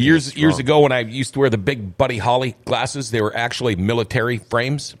it's years ago when I used to wear the big Buddy Holly glasses, they were actually military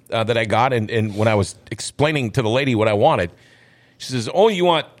frames that I got, and when I was explaining to the lady what I wanted, she says, "Oh, you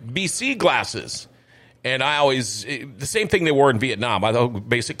want BC glasses?" And I always, the same thing they wore in Vietnam, I thought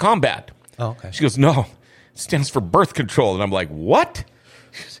basic combat. Oh, okay. She goes, "No, it stands for birth control." And I'm like, "What?"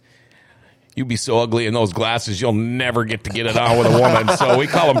 You'd be so ugly in those glasses, you'll never get to get it on with a woman. So we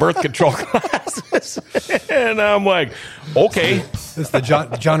call them birth control glasses. And I'm like, okay. This is the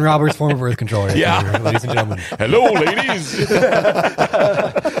John Roberts form of birth control right here, ladies and gentlemen. Hello, ladies.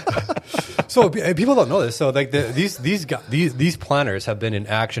 So people don't know this. So these planners have been in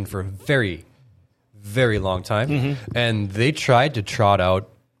action for a very, very long time, and they tried to trot out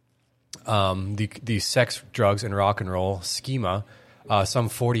the sex, drugs, and rock and roll schema some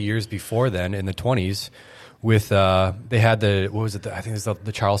 40 years before then, in the 20s. With they had I think it was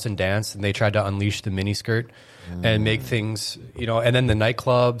the Charleston dance, and they tried to unleash the miniskirt and make things, and then the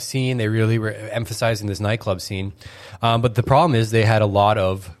nightclub scene. They really were emphasizing this nightclub scene, but the problem is they had a lot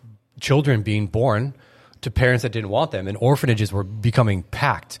of children being born to parents that didn't want them, and orphanages were becoming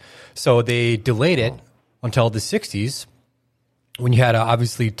packed. So they delayed it until the 60s, when you had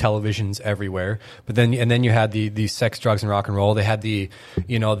obviously televisions everywhere. But then you had the sex, drugs, and rock and roll. They had the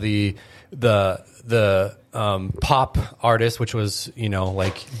pop artist, which was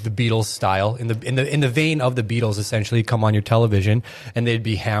like the Beatles style in the vein of the Beatles, essentially come on your television and they'd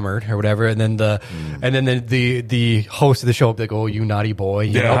be hammered or whatever, and then the host of the show would be like, "Oh, you naughty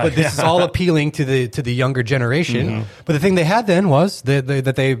boy," But this is all appealing to the younger generation. Mm-hmm. But the thing they had then was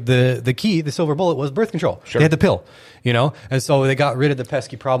the key, the silver bullet, was birth control. Sure. They had the pill. And so they got rid of the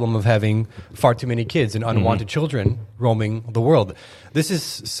pesky problem of having far too many kids and unwanted children roaming the world. This is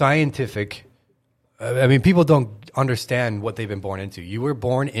scientific. I mean, people don't understand what they've been born into. You were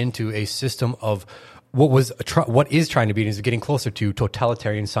born into a system of what is trying to be is getting closer to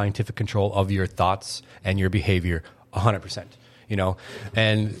totalitarian scientific control of your thoughts and your behavior, 100%.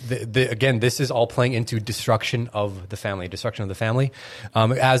 And again, this is all playing into destruction of the family,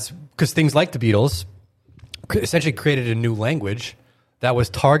 because things like the Beatles essentially created a new language that was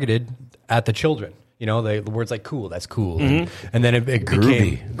targeted at the children. The words like "cool," that's cool, and then it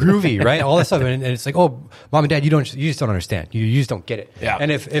became groovy, right? All this stuff, and it's like, oh, mom and dad, you just don't understand. You just don't get it. Yeah.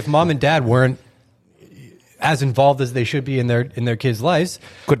 And if mom and dad weren't as involved as they should be in their kids' lives,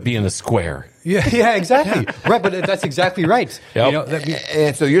 could be in the square. Yeah, exactly. Right, but that's exactly right. Yep.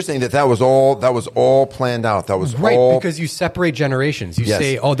 And so you're saying that was all planned out. That was right, all because you separate generations. You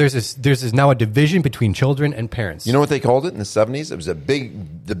say, oh, there's this now a division between children and parents. You know what they called it in the 70s? It was the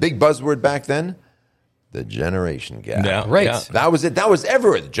big buzzword back then. The generation gap. Yeah, right. Yeah. That was it. That was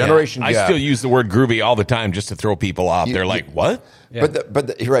ever the generation gap. I still use the word groovy all the time just to throw people off. They're like, what? Yeah.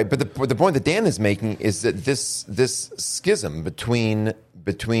 But you're right. But the point that Dan is making is that this schism between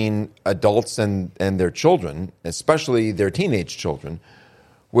adults and their children, especially their teenage children,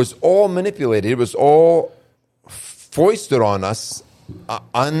 was all manipulated. It was all foisted on us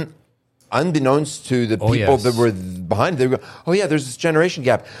unbeknownst to the people that were behind it. They go, oh yeah, there's this generation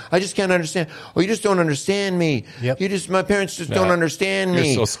gap. I just can't understand. Oh, you just don't understand me. Yep. My parents just don't understand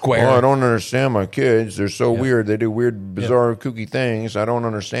me. You're so square. Oh, I don't understand my kids. They're so weird. They do weird, bizarre, kooky things. I don't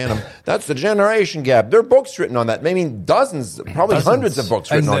understand them. That's the generation gap. There are books written on that. I mean, dozens, probably hundreds of books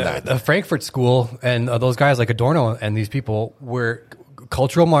written on that. The Frankfurt School and those guys like Adorno and these people were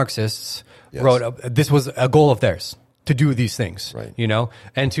cultural Marxists. Yes. Wrote this was a goal of theirs. To do these things, right?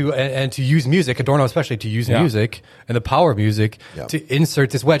 And to use music, Adorno especially, to use music and the power of music to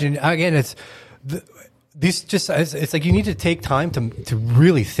insert this wedge. And again, it's like you need to take time to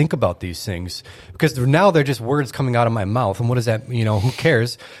really think about these things, because now they're just words coming out of my mouth. And what does that, who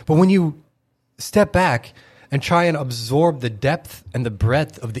cares? But when you step back and try and absorb the depth and the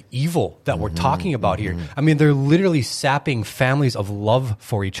breadth of the evil that we're talking about here, I mean, they're literally sapping families of love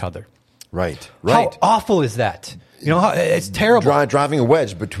for each other. Right. How awful is that? It's terrible. Driving a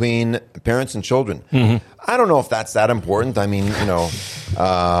wedge between parents and children. I don't know if that's that important. I mean,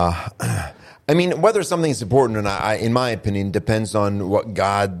 whether something's important or not, in my opinion, depends on what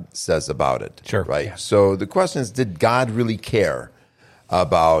God says about it. Sure. Right? Yeah. So the question is, did God really care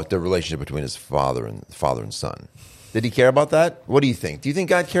about the relationship between his father and son? Did he care about that? What do you think? Do you think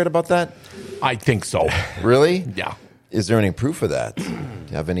God cared about that? I think so. Really? Yeah. Is there any proof of that? Do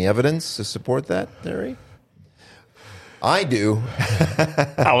you have any evidence to support that theory? I do.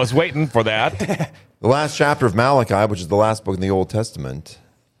 I was waiting for that. The last chapter of Malachi, which is the last book in the Old Testament.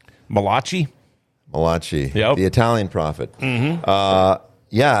 Malachi, the Italian prophet. They,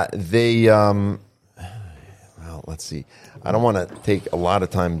 well, let's see. I don't want to take a lot of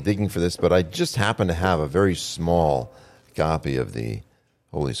time digging for this, but I just happen to have a very small copy of the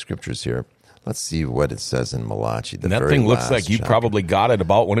Holy Scriptures here. Let's see what it says in Malachi. That thing looks like you probably got it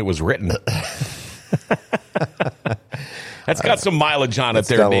about when it was written. That's got some mileage on it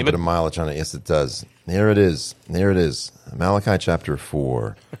there, David. Got a little David. bit of mileage on it. Yes, it does. There it is. Malachi chapter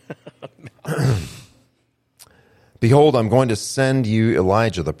 4. Behold, I'm going to send you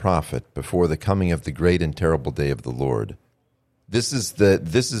Elijah the prophet before the coming of the great and terrible day of the Lord. This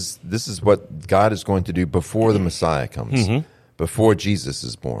is what God is going to do before the Messiah comes, before Jesus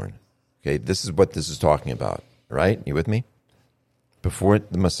is born. Okay, this is what this is talking about, right? You with me? Before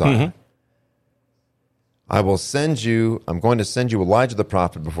the Messiah. I'm going to send you Elijah the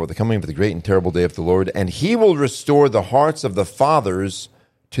prophet before the coming of the great and terrible day of the Lord, and he will restore the hearts of the fathers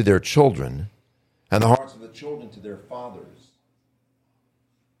to their children, and the hearts of the children to their fathers.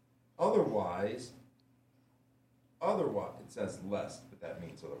 Otherwise, it says lest, but that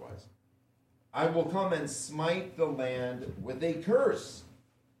means otherwise. I will come and smite the land with a curse.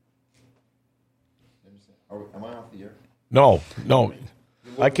 Am I off the air? No.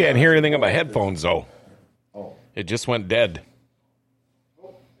 I can't hear anything on my headphones, though. Oh. It just went dead.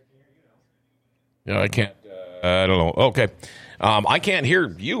 Yeah, I can't. I don't know. Okay. I can't hear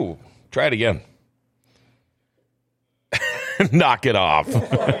you. Try it again. Knock it off.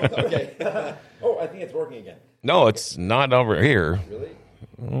 Okay. Oh, I think it's working again. No, it's not over here.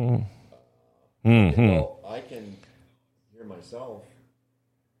 Really? Well, I can hear myself.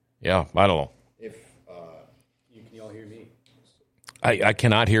 Yeah, I don't know. If You can all hear me. I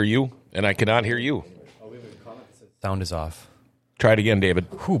cannot hear you, and I cannot hear you. Sound is off. Try it again, David.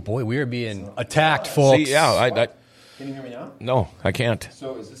 Oh boy, we are being attacked, folks. See, yeah, can you hear me now? no, I can't.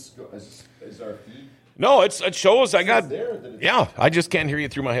 So is our feed? No, it shows I got. there that it's- Yeah, I just can't hear you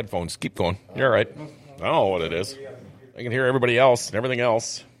through my headphones. Keep going. You're all right. I don't know what it is. I can hear everybody else and everything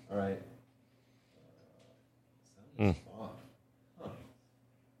else. All right.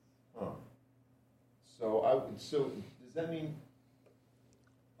 So does that mean?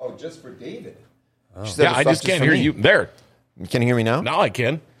 Oh, just for David. She said Yeah, it's I not just can't for hear me. you. There. Can you hear me now? Now I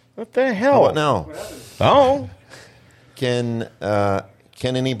can. What the hell? What now? Oh. Can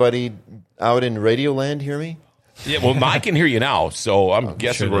anybody out in Radioland hear me? Yeah, well, I can hear you now, so I'm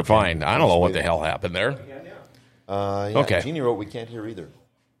guessing sure we're they can. fine. I don't know what the hell happened there. Yeah, Okay. Jeannie wrote we can't hear either.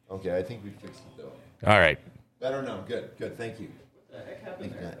 Okay, I think we fixed it though. All right. Better now. Good. Thank you.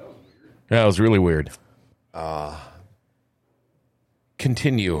 That was really weird.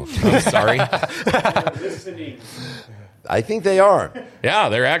 Continue. I'm sorry. I think they are. Yeah,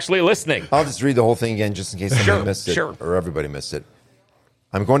 they're actually listening. I'll just read the whole thing again just in case somebody missed it or everybody missed it.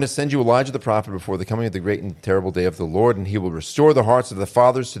 I'm going to send you Elijah the prophet before the coming of the great and terrible day of the Lord, and he will restore the hearts of the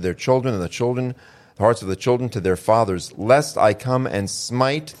fathers to their children, and the hearts of the children to their fathers, lest I come and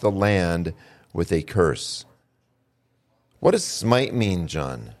smite the land with a curse. What does smite mean,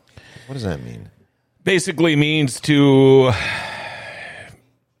 John? What does that mean? Basically means to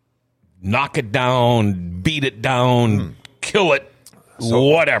knock it down, beat it down, kill it,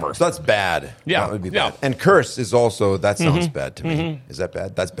 whatever. So that's bad. Yeah, That would be yeah. bad. And curse is also, that sounds bad to me. Is that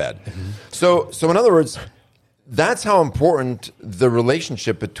bad? That's bad. So in other words, that's how important the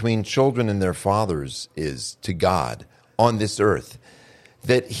relationship between children and their fathers is to God on this earth.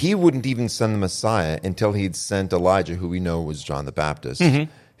 That he wouldn't even send the Messiah until he'd sent Elijah, who we know was John the Baptist,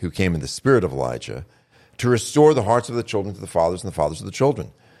 who came in the spirit of Elijah, to restore the hearts of the children to the fathers and the fathers of the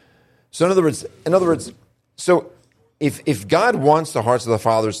children. So in other words, so if God wants the hearts of the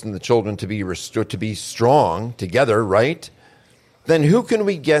fathers and the children to be restored, to be strong together, right? Then who can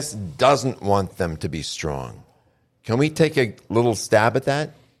we guess doesn't want them to be strong? Can we take a little stab at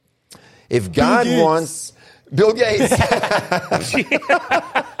that? If God wants Bill Gates.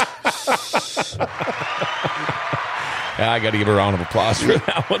 Yeah, I got to give a round of applause for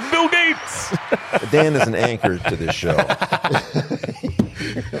that one. Bill Gates. Dan is an anchor to this show.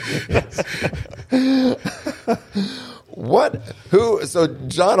 So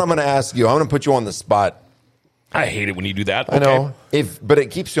John, I'm going to ask you. I'm going to put you on the spot. I hate it when you do that. I know, but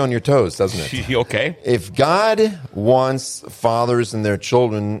it keeps you on your toes, doesn't it? You okay? If God wants fathers and their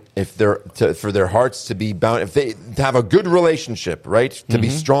children, for their hearts to be bound, if they to have a good relationship, right, to be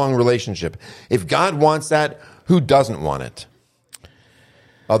strong relationship. If God wants that, who doesn't want it?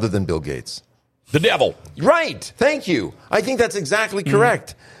 Other than Bill Gates, The devil. right? Thank you. I think that's exactly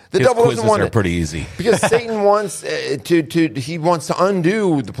correct. The His devil quizzes doesn't want are it. pretty easy. Because Satan wants he wants to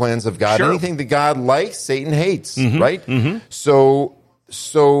undo the plans of God. Sure. Anything that God likes, Satan hates, right? So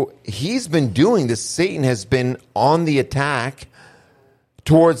he's been doing this. Satan has been on the attack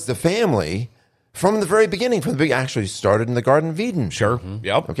towards the family from the very beginning. Actually started in the Garden of Eden. Sure.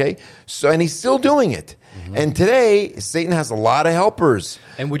 Yep. Okay. So and he's still doing it. And today Satan has a lot of helpers.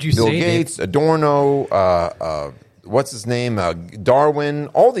 And would you Bill say Gates, Adorno, what's his name? Darwin,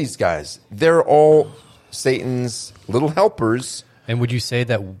 all these guys. They're all Satan's little helpers. And would you say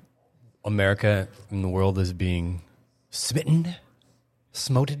that America and the world is being smitten?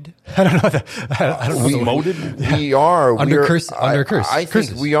 Smoted? I don't know. I don't know. Moted? We are Under we are- curse- under curse. I think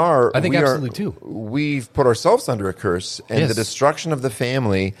Curses. we are. I think we are- absolutely too. We've put ourselves under a curse, and Yes. the destruction of the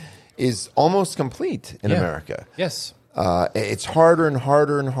family is almost complete in Yeah. America. Yes. It's harder and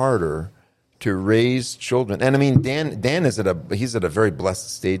harder and harder to raise children. And I mean, Dan is he's at a very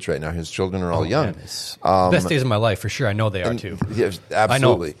blessed stage right now. His children are all young. Man, it's best days of my life for sure. I know they are too. Yes,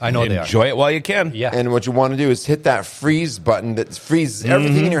 absolutely. I know they are. Enjoy it while you can. Yeah. And what you want to do is hit that freeze button that freezes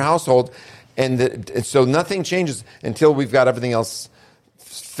everything in your household, and so nothing changes until we've got everything else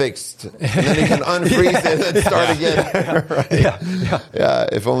fixed. And then you can unfreeze it and start again. Right? Yeah.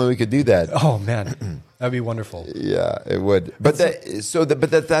 If only we could do that. Oh man, that'd be wonderful. Yeah, it would. But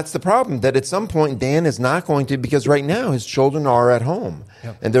that's the problem. That at some point Dan is not going to, because right now his children are at home,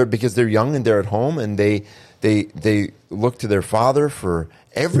 and because they're young and they're at home, and they look to their father for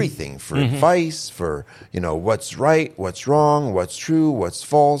everything, for advice, for what's right, what's wrong, what's true, what's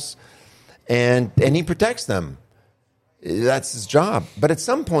false, and he protects them. That's his job. But at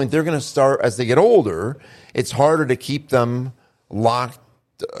some point, they're going to start, as they get older, it's harder to keep them locked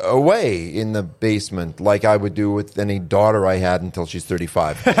away in the basement like I would do with any daughter I had until she's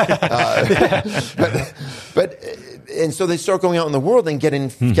 35. And so they start going out in the world and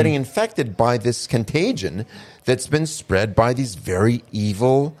getting infected by this contagion that's been spread by these very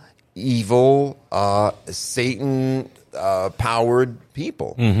evil, Satan powered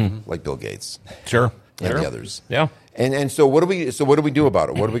people like Bill Gates. Sure. And the others. Yeah. And so what do we do about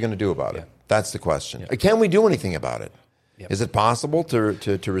it? What are we going to do about it? That's the question. Can we do anything about it? Is it possible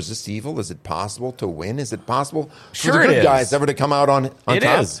to resist evil? Is it possible to win? Is it possible for the good guys ever to come out on top?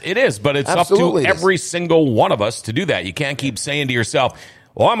 It is, but it's Absolutely up to every single one of us to do that. You can't keep saying to yourself,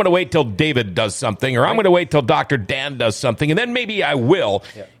 well, I'm going to wait till David does something, or I'm going to wait till Dr. Dan does something, and then maybe I will.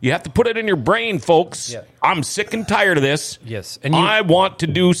 Yeah. You have to put it in your brain, folks. Yeah. I'm sick and tired of this. Yes. And I want to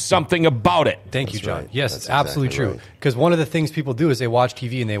do something about it. Thank you, John. Right. Yes, That's it's absolutely exactly true. Because one of the things people do is they watch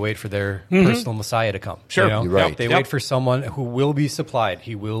TV and they wait for their personal Messiah to come. Sure. You know? You're right. They wait for someone who will be supplied.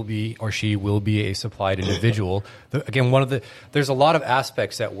 He will be, or she will be a supplied individual. Again, there's a lot of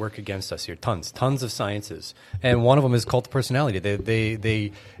aspects that work against us here. Tons of sciences. And one of them is cult of personality.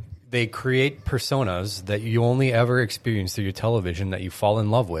 They create personas that you only ever experience through your television that you fall in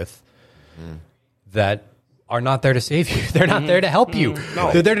love with that are not there to save you. They're not there to help you.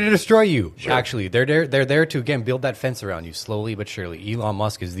 No. They're there to destroy you, actually. They're there to, again, build that fence around you slowly but surely. Elon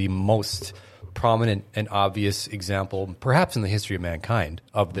Musk is the most prominent and obvious example, perhaps in the history of mankind,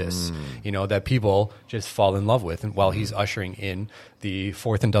 of this, that people just fall in love with, and while he's ushering in the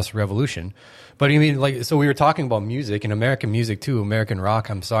fourth industrial revolution. But I mean, so we were talking about music, and American music too, American rock.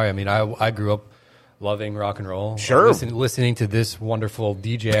 I'm sorry. I mean, I grew up loving rock and roll. Sure. Listening to this wonderful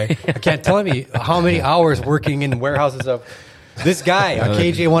DJ. I can't tell me how many hours working in warehouses of this guy on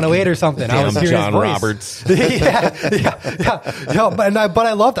KJ 108 or something. I was hearing John his voice. Roberts. But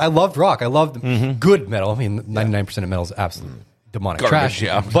I loved rock. I loved good metal. I mean, 99% of metal is absolute demonic Garbage, trash.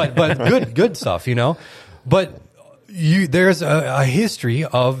 yeah. But good stuff, But there's a history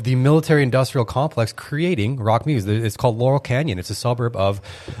of the military-industrial complex creating rock music. It's called Laurel Canyon. It's a suburb of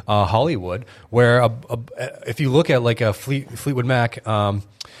Hollywood, where if you look at like a Fleetwood Mac,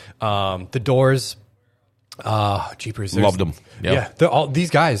 the Doors, Jeepers, Loved them. Yeah, these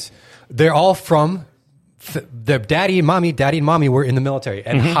guys. They're all from. Their daddy and mommy were in the military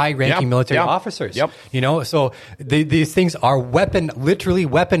and high-ranking military officers. Yep. So these things are literally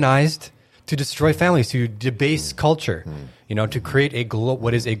weaponized to destroy families, to debase culture, to create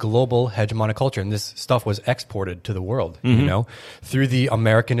what is a global hegemonic culture. And this stuff was exported to the world, through the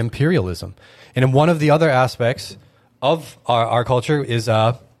American imperialism. And then one of the other aspects of our culture is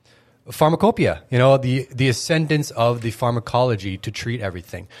pharmacopoeia, the ascendance of the pharmacology to treat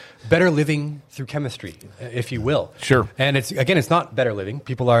everything. Better living through chemistry, if you will. Sure. And it's not better living.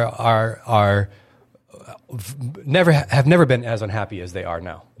 People are have never been as unhappy as they are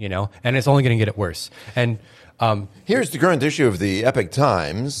now, and it's only going to get worse. And here's the current issue of the Epic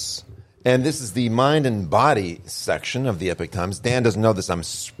Times, and this is the mind and body section of the Epic Times. Dan doesn't know this. I'm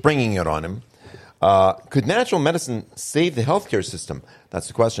springing it on him. Could natural medicine save the healthcare system? That's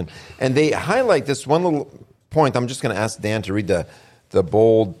the question. And they highlight this one little point. I'm just going to ask Dan to read the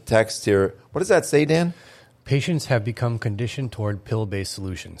bold text here. What does that say, Dan? Patients have become conditioned toward pill-based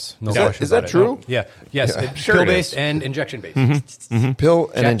solutions. No Is that true? No. Yeah. Yes. Sure Pill-based and injection-based.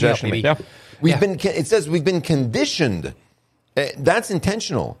 Pill and Jack injection. me up, baby. It says we've been conditioned. That's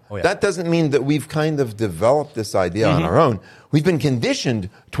intentional. Oh, yeah. That doesn't mean that we've kind of developed this idea on our own. We've been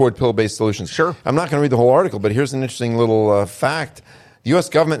conditioned toward pill-based solutions. Sure. I'm not going to read the whole article, but here's an interesting little fact. The U.S.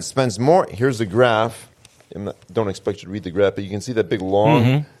 government spends more. Here's a graph. Don't expect you to read the graph, but you can see that big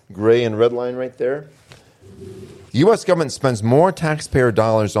long gray and red line right there. The U.S. government spends more taxpayer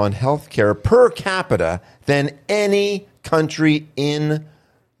dollars on health care per capita than any country in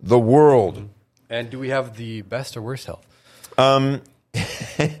the world. And do we have the best or worst health?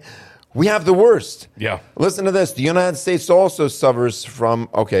 We have the worst. Yeah. Listen to this. The United States also suffers from,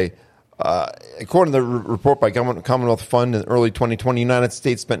 according to the report by Commonwealth Fund in early 2020, the United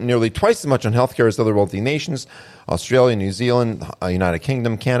States spent nearly twice as much on healthcare as other wealthy nations, Australia, New Zealand, United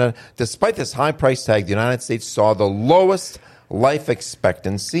Kingdom, Canada. Despite this high price tag, the United States saw the lowest life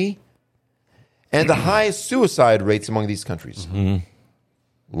expectancy and the highest suicide rates among these countries.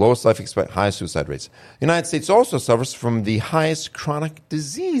 Lowest highest suicide rates. The United States also suffers from the highest chronic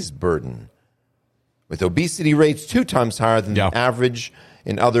disease burden, with obesity rates 2 times higher than the average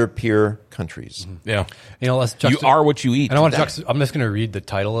in other peer countries. Yeah. Let's you are what you eat. And I'm just going to read the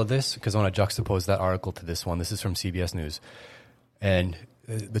title of this because I want to juxtapose that article to this one. This is from CBS News. And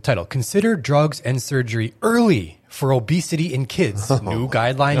the title, Consider Drugs and Surgery Early for obesity in kids. New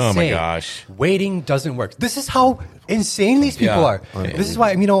guidelines Oh, my say gosh. waiting doesn't work. This is how insane these people Yeah. are. This is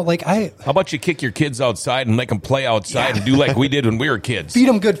why, How about you kick your kids outside and make them play outside and do like we did when we were kids? feed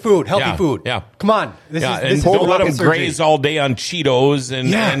them good food, healthy Yeah, food. yeah. Come on. This Yeah, is and this don't is let them rocket surgery. graze all day on Cheetos.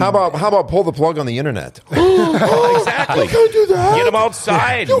 And How about pull the plug on the internet? exactly? You can't do that. Get them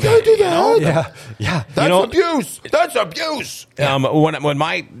outside. You can't do that. Yeah. That's abuse. That's abuse. When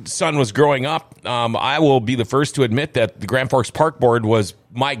my son was growing up, I will be the first to admit that the Grand Forks Park Board was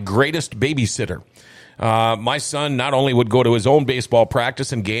my greatest babysitter. My son not only would go to his own baseball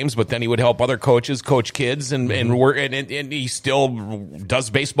practice and games, but then he would help other coaches coach kids, and work. And he still does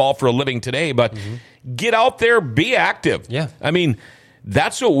baseball for a living today. But get out there, be active. Yeah. I mean,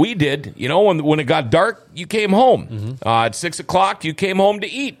 that's what we did. When it got dark, you came home. At 6 o'clock, you came home to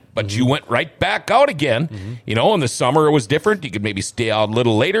eat, but you went right back out again. In the summer, it was different. You could maybe stay out a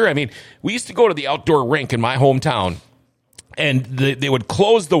little later. I mean, we used to go to the outdoor rink in my hometown. And they would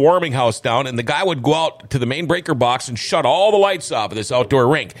close the warming house down, and the guy would go out to the main breaker box and shut all the lights off of this outdoor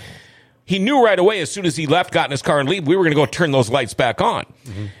rink. He knew right away, as soon as he left, got in his car and leave, we were going to go turn those lights back on.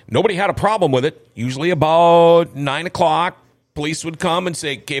 Nobody had a problem with it. Usually about 9 o'clock, police would come and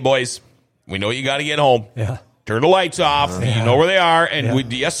say, "Okay, boys, we know you got to get home. Yeah. Turn the lights off. You know where they are." And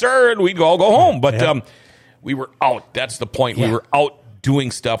we'd, "Yes, sir," and we'd all go home. But we were out. That's the point. We were out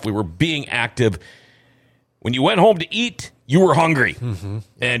doing stuff. We were being active. When you went home to eat, you were hungry.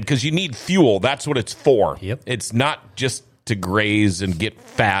 And because you need fuel, that's what it's for. Yep. It's not just to graze and get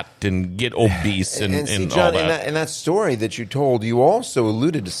fat and get obese and see, all John, that. in that story that you told, you also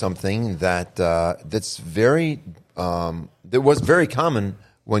alluded to something that that's very that was very common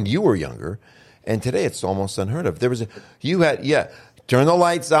when you were younger, and today it's almost unheard of. Turn the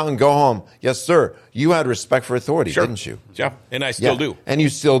lights out and go home. Yes, sir. You had respect for authority, Sure. didn't you? Yeah, and I still do. And you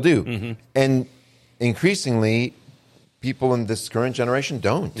still do. And increasingly, people in this current generation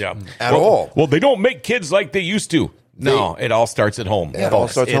don't. Yeah. At all. Well, they don't make kids like they used to. No, it all starts at home. It all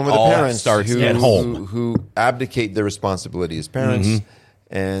starts home with the parents starts who, at home. who abdicate their responsibility as parents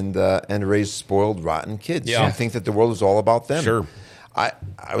and raise spoiled, rotten kids. Yeah. Who think that the world is all about them. Sure. I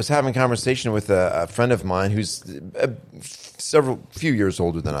was having a conversation with a friend of mine who's few years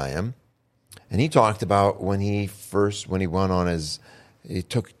older than I am, and he talked about when he went on he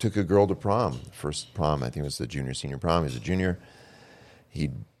took a girl to prom, first prom. I think it was the senior prom. He was a junior. He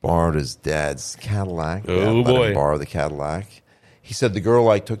borrowed his dad's Cadillac. Oh, Let boy. him borrow the Cadillac. He said the girl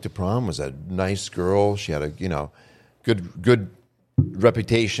I took to prom was a nice girl. She had a good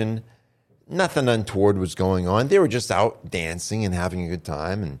reputation. Nothing untoward was going on. They were just out dancing and having a good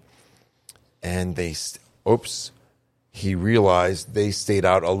time, and he realized they stayed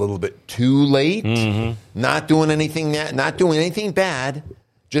out a little bit too late. Not doing anything bad,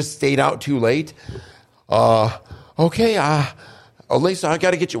 just stayed out too late. Okay, Lisa, I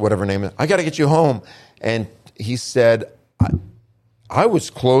got to get you, whatever her name is, I got to get you home. And he said, I was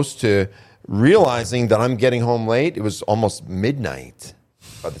close to realizing that I'm getting home late. It was almost midnight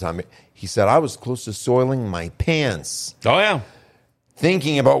by the time. He said, I was close to soiling my pants, Oh, yeah.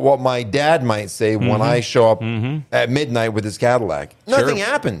 thinking about what my dad might say when I show up at midnight with his Cadillac. Nothing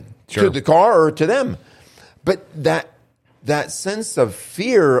happened to the car or to them. But that sense of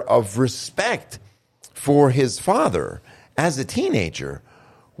fear, of respect for his father as a teenager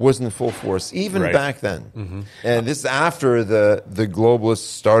was in full force, even back then. And this is after the globalists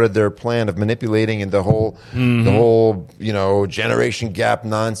started their plan of manipulating and the whole generation gap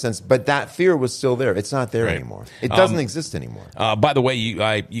nonsense. But that fear was still there. It's not there anymore. It doesn't exist anymore. By the way,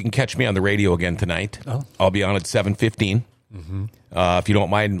 you can catch me on the radio again tonight. Oh. I'll be on at 7:15. If you don't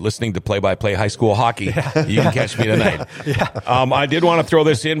mind listening to play-by-play high school hockey, you can catch me tonight. I did want to throw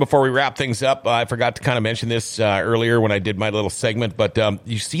this in before we wrap things up. I forgot to kind of mention this earlier when I did my little segment, but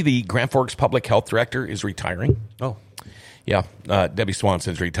you see the Grand Forks Public Health Director is retiring. Oh. Yeah, Debbie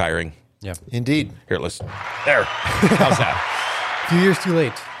Swanson's retiring. Yeah. Indeed. Here, listen. There. How's that? A few years too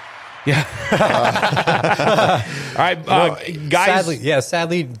late. Yeah. All right, guys.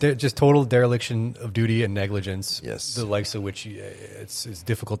 Sadly, just total dereliction of duty and negligence. Yes. The likes of which it's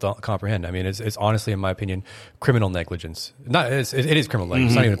difficult to comprehend. I mean, it's honestly, in my opinion, criminal negligence. It is criminal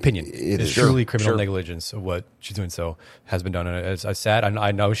negligence. It's not even an opinion. It's truly criminal negligence of what she's doing. So has been done. And it's sad.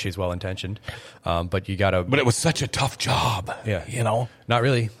 I know she's well intentioned, but you gotta. But it was such a tough job. Yeah. You know. Not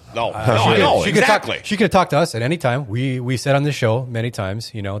really. No, I know, exactly. She could have talked to us at any time. We said on the show many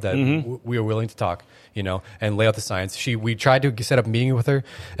times, you know, that we were willing to talk, you know, and lay out the science. We tried to set up a meeting with her,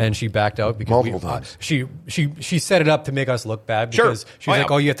 and she backed out because Multiple times. She set it up to make us look bad because she was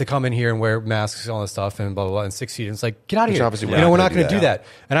like, "Oh, you have to come in here and wear masks and all this stuff and blah blah blah." And 6 feet, and it's like, get out of here. obviously You we're know, not we're gonna not going to do do that.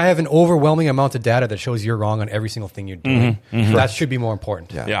 And I have an overwhelming amount of data that shows you're wrong on every single thing you're doing. That should be more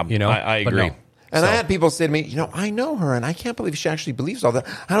important. Yeah, you know, I But agree. no. And I had people say to me, you know, I know her, and I can't believe she actually believes all that.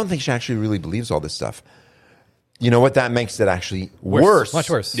 I don't think she actually really believes all this stuff. You know what? That makes it actually worse. Much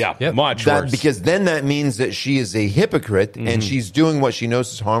worse. Yeah, Yep. much That, worse. because then that means that she is a hypocrite and she's doing what she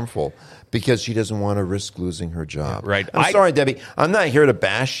knows is harmful because she doesn't want to risk losing her job. Right. I'm sorry, Debbie. I'm not here to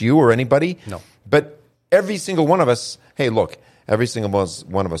bash you or anybody. No. But every single one of us, hey, look, every single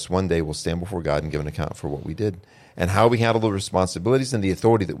one of us one day will stand before God and give an account for what we did and how we handled the responsibilities and the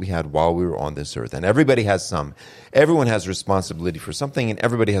authority that we had while we were on this earth. And everybody has some. Everyone has responsibility for something, and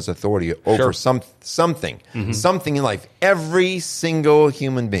everybody has authority over something in life. Every single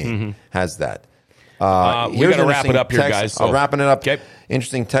human being has that. We Here's gotta an wrap it interesting up here, text. guys, so- I'm wrapping it up. Okay.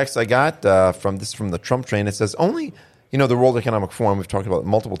 Interesting text I got from the Trump train. It says only, you know, the World Economic Forum. We've talked about it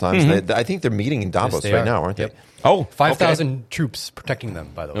multiple times. I think they're meeting in Davos they right are. now, aren't Yep. they? Oh, 5,000 troops protecting them,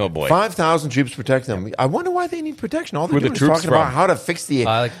 by the way. Oh boy. 5,000 troops protect them. I wonder why they need protection. All they're Where the doing is troops talking about from? how to fix the.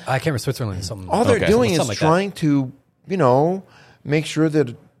 I can't remember Switzerland or something. all they're Okay. doing is Something like that. trying to, you know, make sure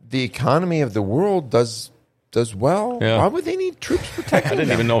that the economy of the world does well. Yeah. Why would they need troops I protecting didn't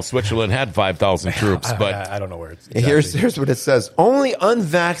them? even know Switzerland had 5,000 troops, but I don't know where it's Here's what it says. Only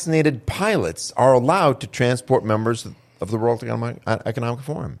unvaccinated pilots are allowed to transport members of the World Economic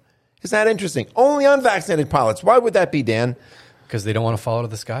Forum. Is that interesting? Only unvaccinated pilots. Why would that be, Dan? because they don't want to fall to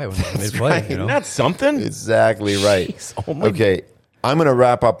the sky when they play. right. You know? isn't that something? Exactly right. Jeez, oh my Okay, I'm going to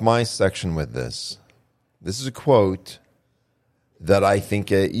wrap up my section with this. This is a quote that I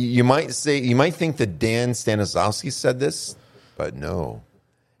think you might think that Dan Stanislavski said this, but no,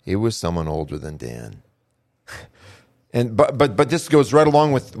 it was someone older than Dan. And but this goes right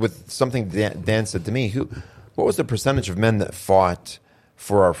along with something Dan said to me. What was the percentage of men that fought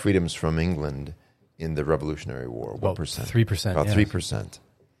for our freedoms from England in the Revolutionary War? What About percent? 3%, About yeah. 3%.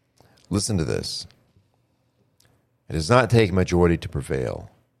 Listen to this. It does not take a majority to prevail,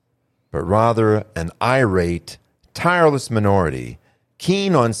 but rather an irate, tireless minority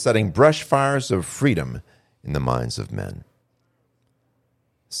keen on setting brush fires of freedom in the minds of men.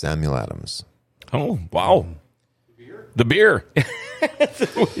 Samuel Adams. Oh, wow. The beer.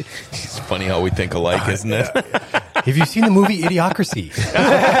 It's funny how we think alike, isn't it? Have you seen the movie Idiocracy?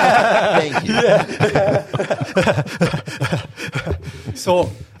 Thank you.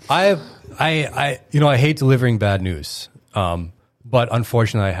 So I hate delivering bad news, but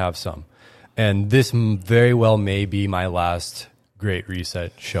unfortunately I have some, and this very well may be my last Great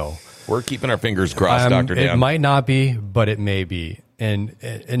Reset show. We're keeping our fingers crossed, Dr. Dan. It might not be, but it may be, and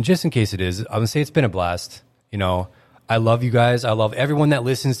just in case it is, I'm gonna say it's been a blast. You know, I love you guys. I love everyone that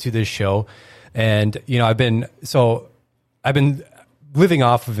listens to this show, and you know, I've been living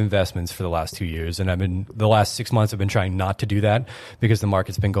off of investments for the last 2 years, and the last 6 months I've been trying not to do that because the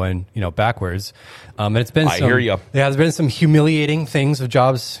market's been going, you know, backwards. And it's been I hear ya. Yeah, there's been some humiliating things of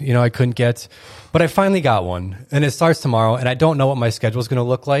jobs, you know, I couldn't get, but I finally got one, and it starts tomorrow, and I don't know what my schedule is going to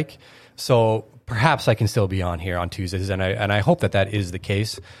look like. So perhaps I can still be on here on Tuesdays, and I hope that is the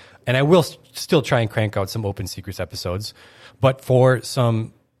case. And I will still try and crank out some Open Secrets episodes. But for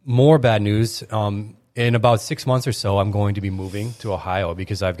some more bad news, in about 6 months or so, I'm going to be moving to Ohio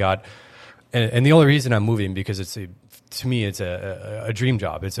because I've got, and the only reason I'm moving because to me it's a dream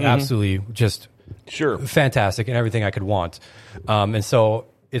job. It's absolutely just Sure. fantastic and everything I could want. And so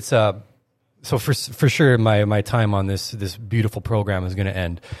it's so for sure my time on this beautiful program is going to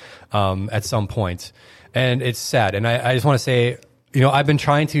end at some point, and it's sad. And I just want to say, you know, I've been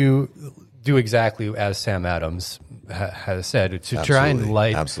trying to do exactly as Sam Adams has said, to try and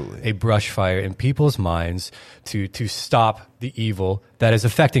light a brush fire in people's minds to stop the evil that is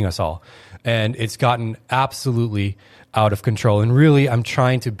affecting us all. And it's gotten absolutely out of control. And really, I'm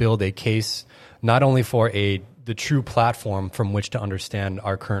trying to build a case not only for the true platform from which to understand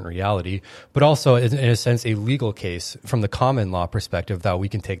our current reality, but also, in a sense, a legal case from the common law perspective that we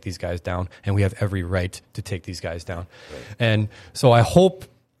can take these guys down, and we have every right to take these guys down. Right. And so I hope,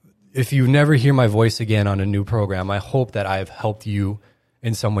 if you never hear my voice again on a new program, I hope that I've helped you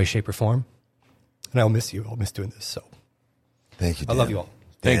in some way, shape, or form. And I'll miss you. I'll miss doing this. So Thank you, Dan. I love you all.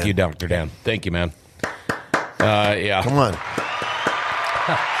 Thank you, Dr. Dan. Thank you, man. Yeah. Come on.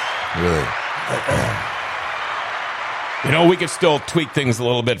 Really. We could still tweak things a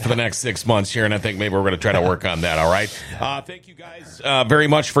little bit for the next 6 months here, and I think maybe we're going to try to work on that, all right? Thank you guys very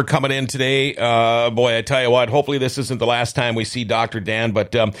much for coming in today. Boy, I tell you what, hopefully this isn't the last time we see Dr. Dan,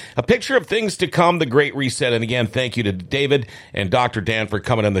 but a picture of things to come, the Great Reset. And again, thank you to David and Dr. Dan for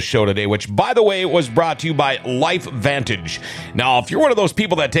coming on the show today, which, by the way, was brought to you by LifeVantage. Now, if you're one of those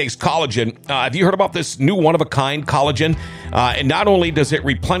people that takes collagen, have you heard about this new one-of-a-kind collagen? And not only does it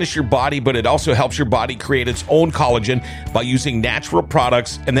replenish your body, but it also helps your body create its own collagen by using natural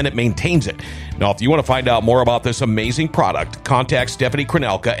products, and then it maintains it. Now, if you want to find out more about this amazing product, contact Stephanie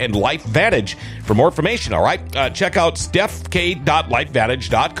Krenelka and LifeVantage for more information, all right? Check out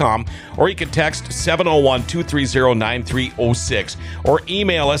stephk.lifevantage.com, or you can text 701-230-9306, or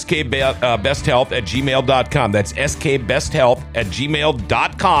email skbesthealth@gmail.com. That's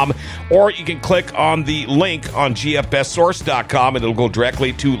skbesthealth@gmail.com, or you can click on the link on gfbestsource.com, and it'll go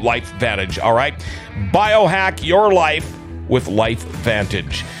directly to LifeVantage, all right? Biohack your life with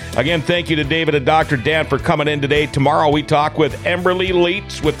LifeVantage. Again, thank you to David and Dr. Dan for coming in today. Tomorrow we talk with Emberly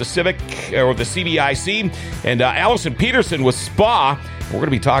Leach with the CBIC, and Allison Peterson with SPA. We're going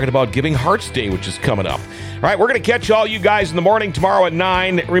to be talking about Giving Hearts Day, which is coming up. All right, we're going to catch all you guys in the morning tomorrow at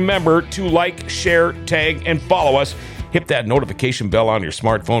 9. Remember to like, share, tag, and follow us. Hit that notification bell on your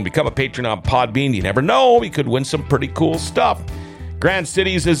smartphone. Become a patron on Podbean. You never know, you could win some pretty cool stuff. Grand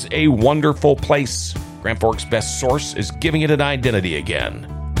Cities is a wonderful place. Grand Forks' best source is giving it an identity again.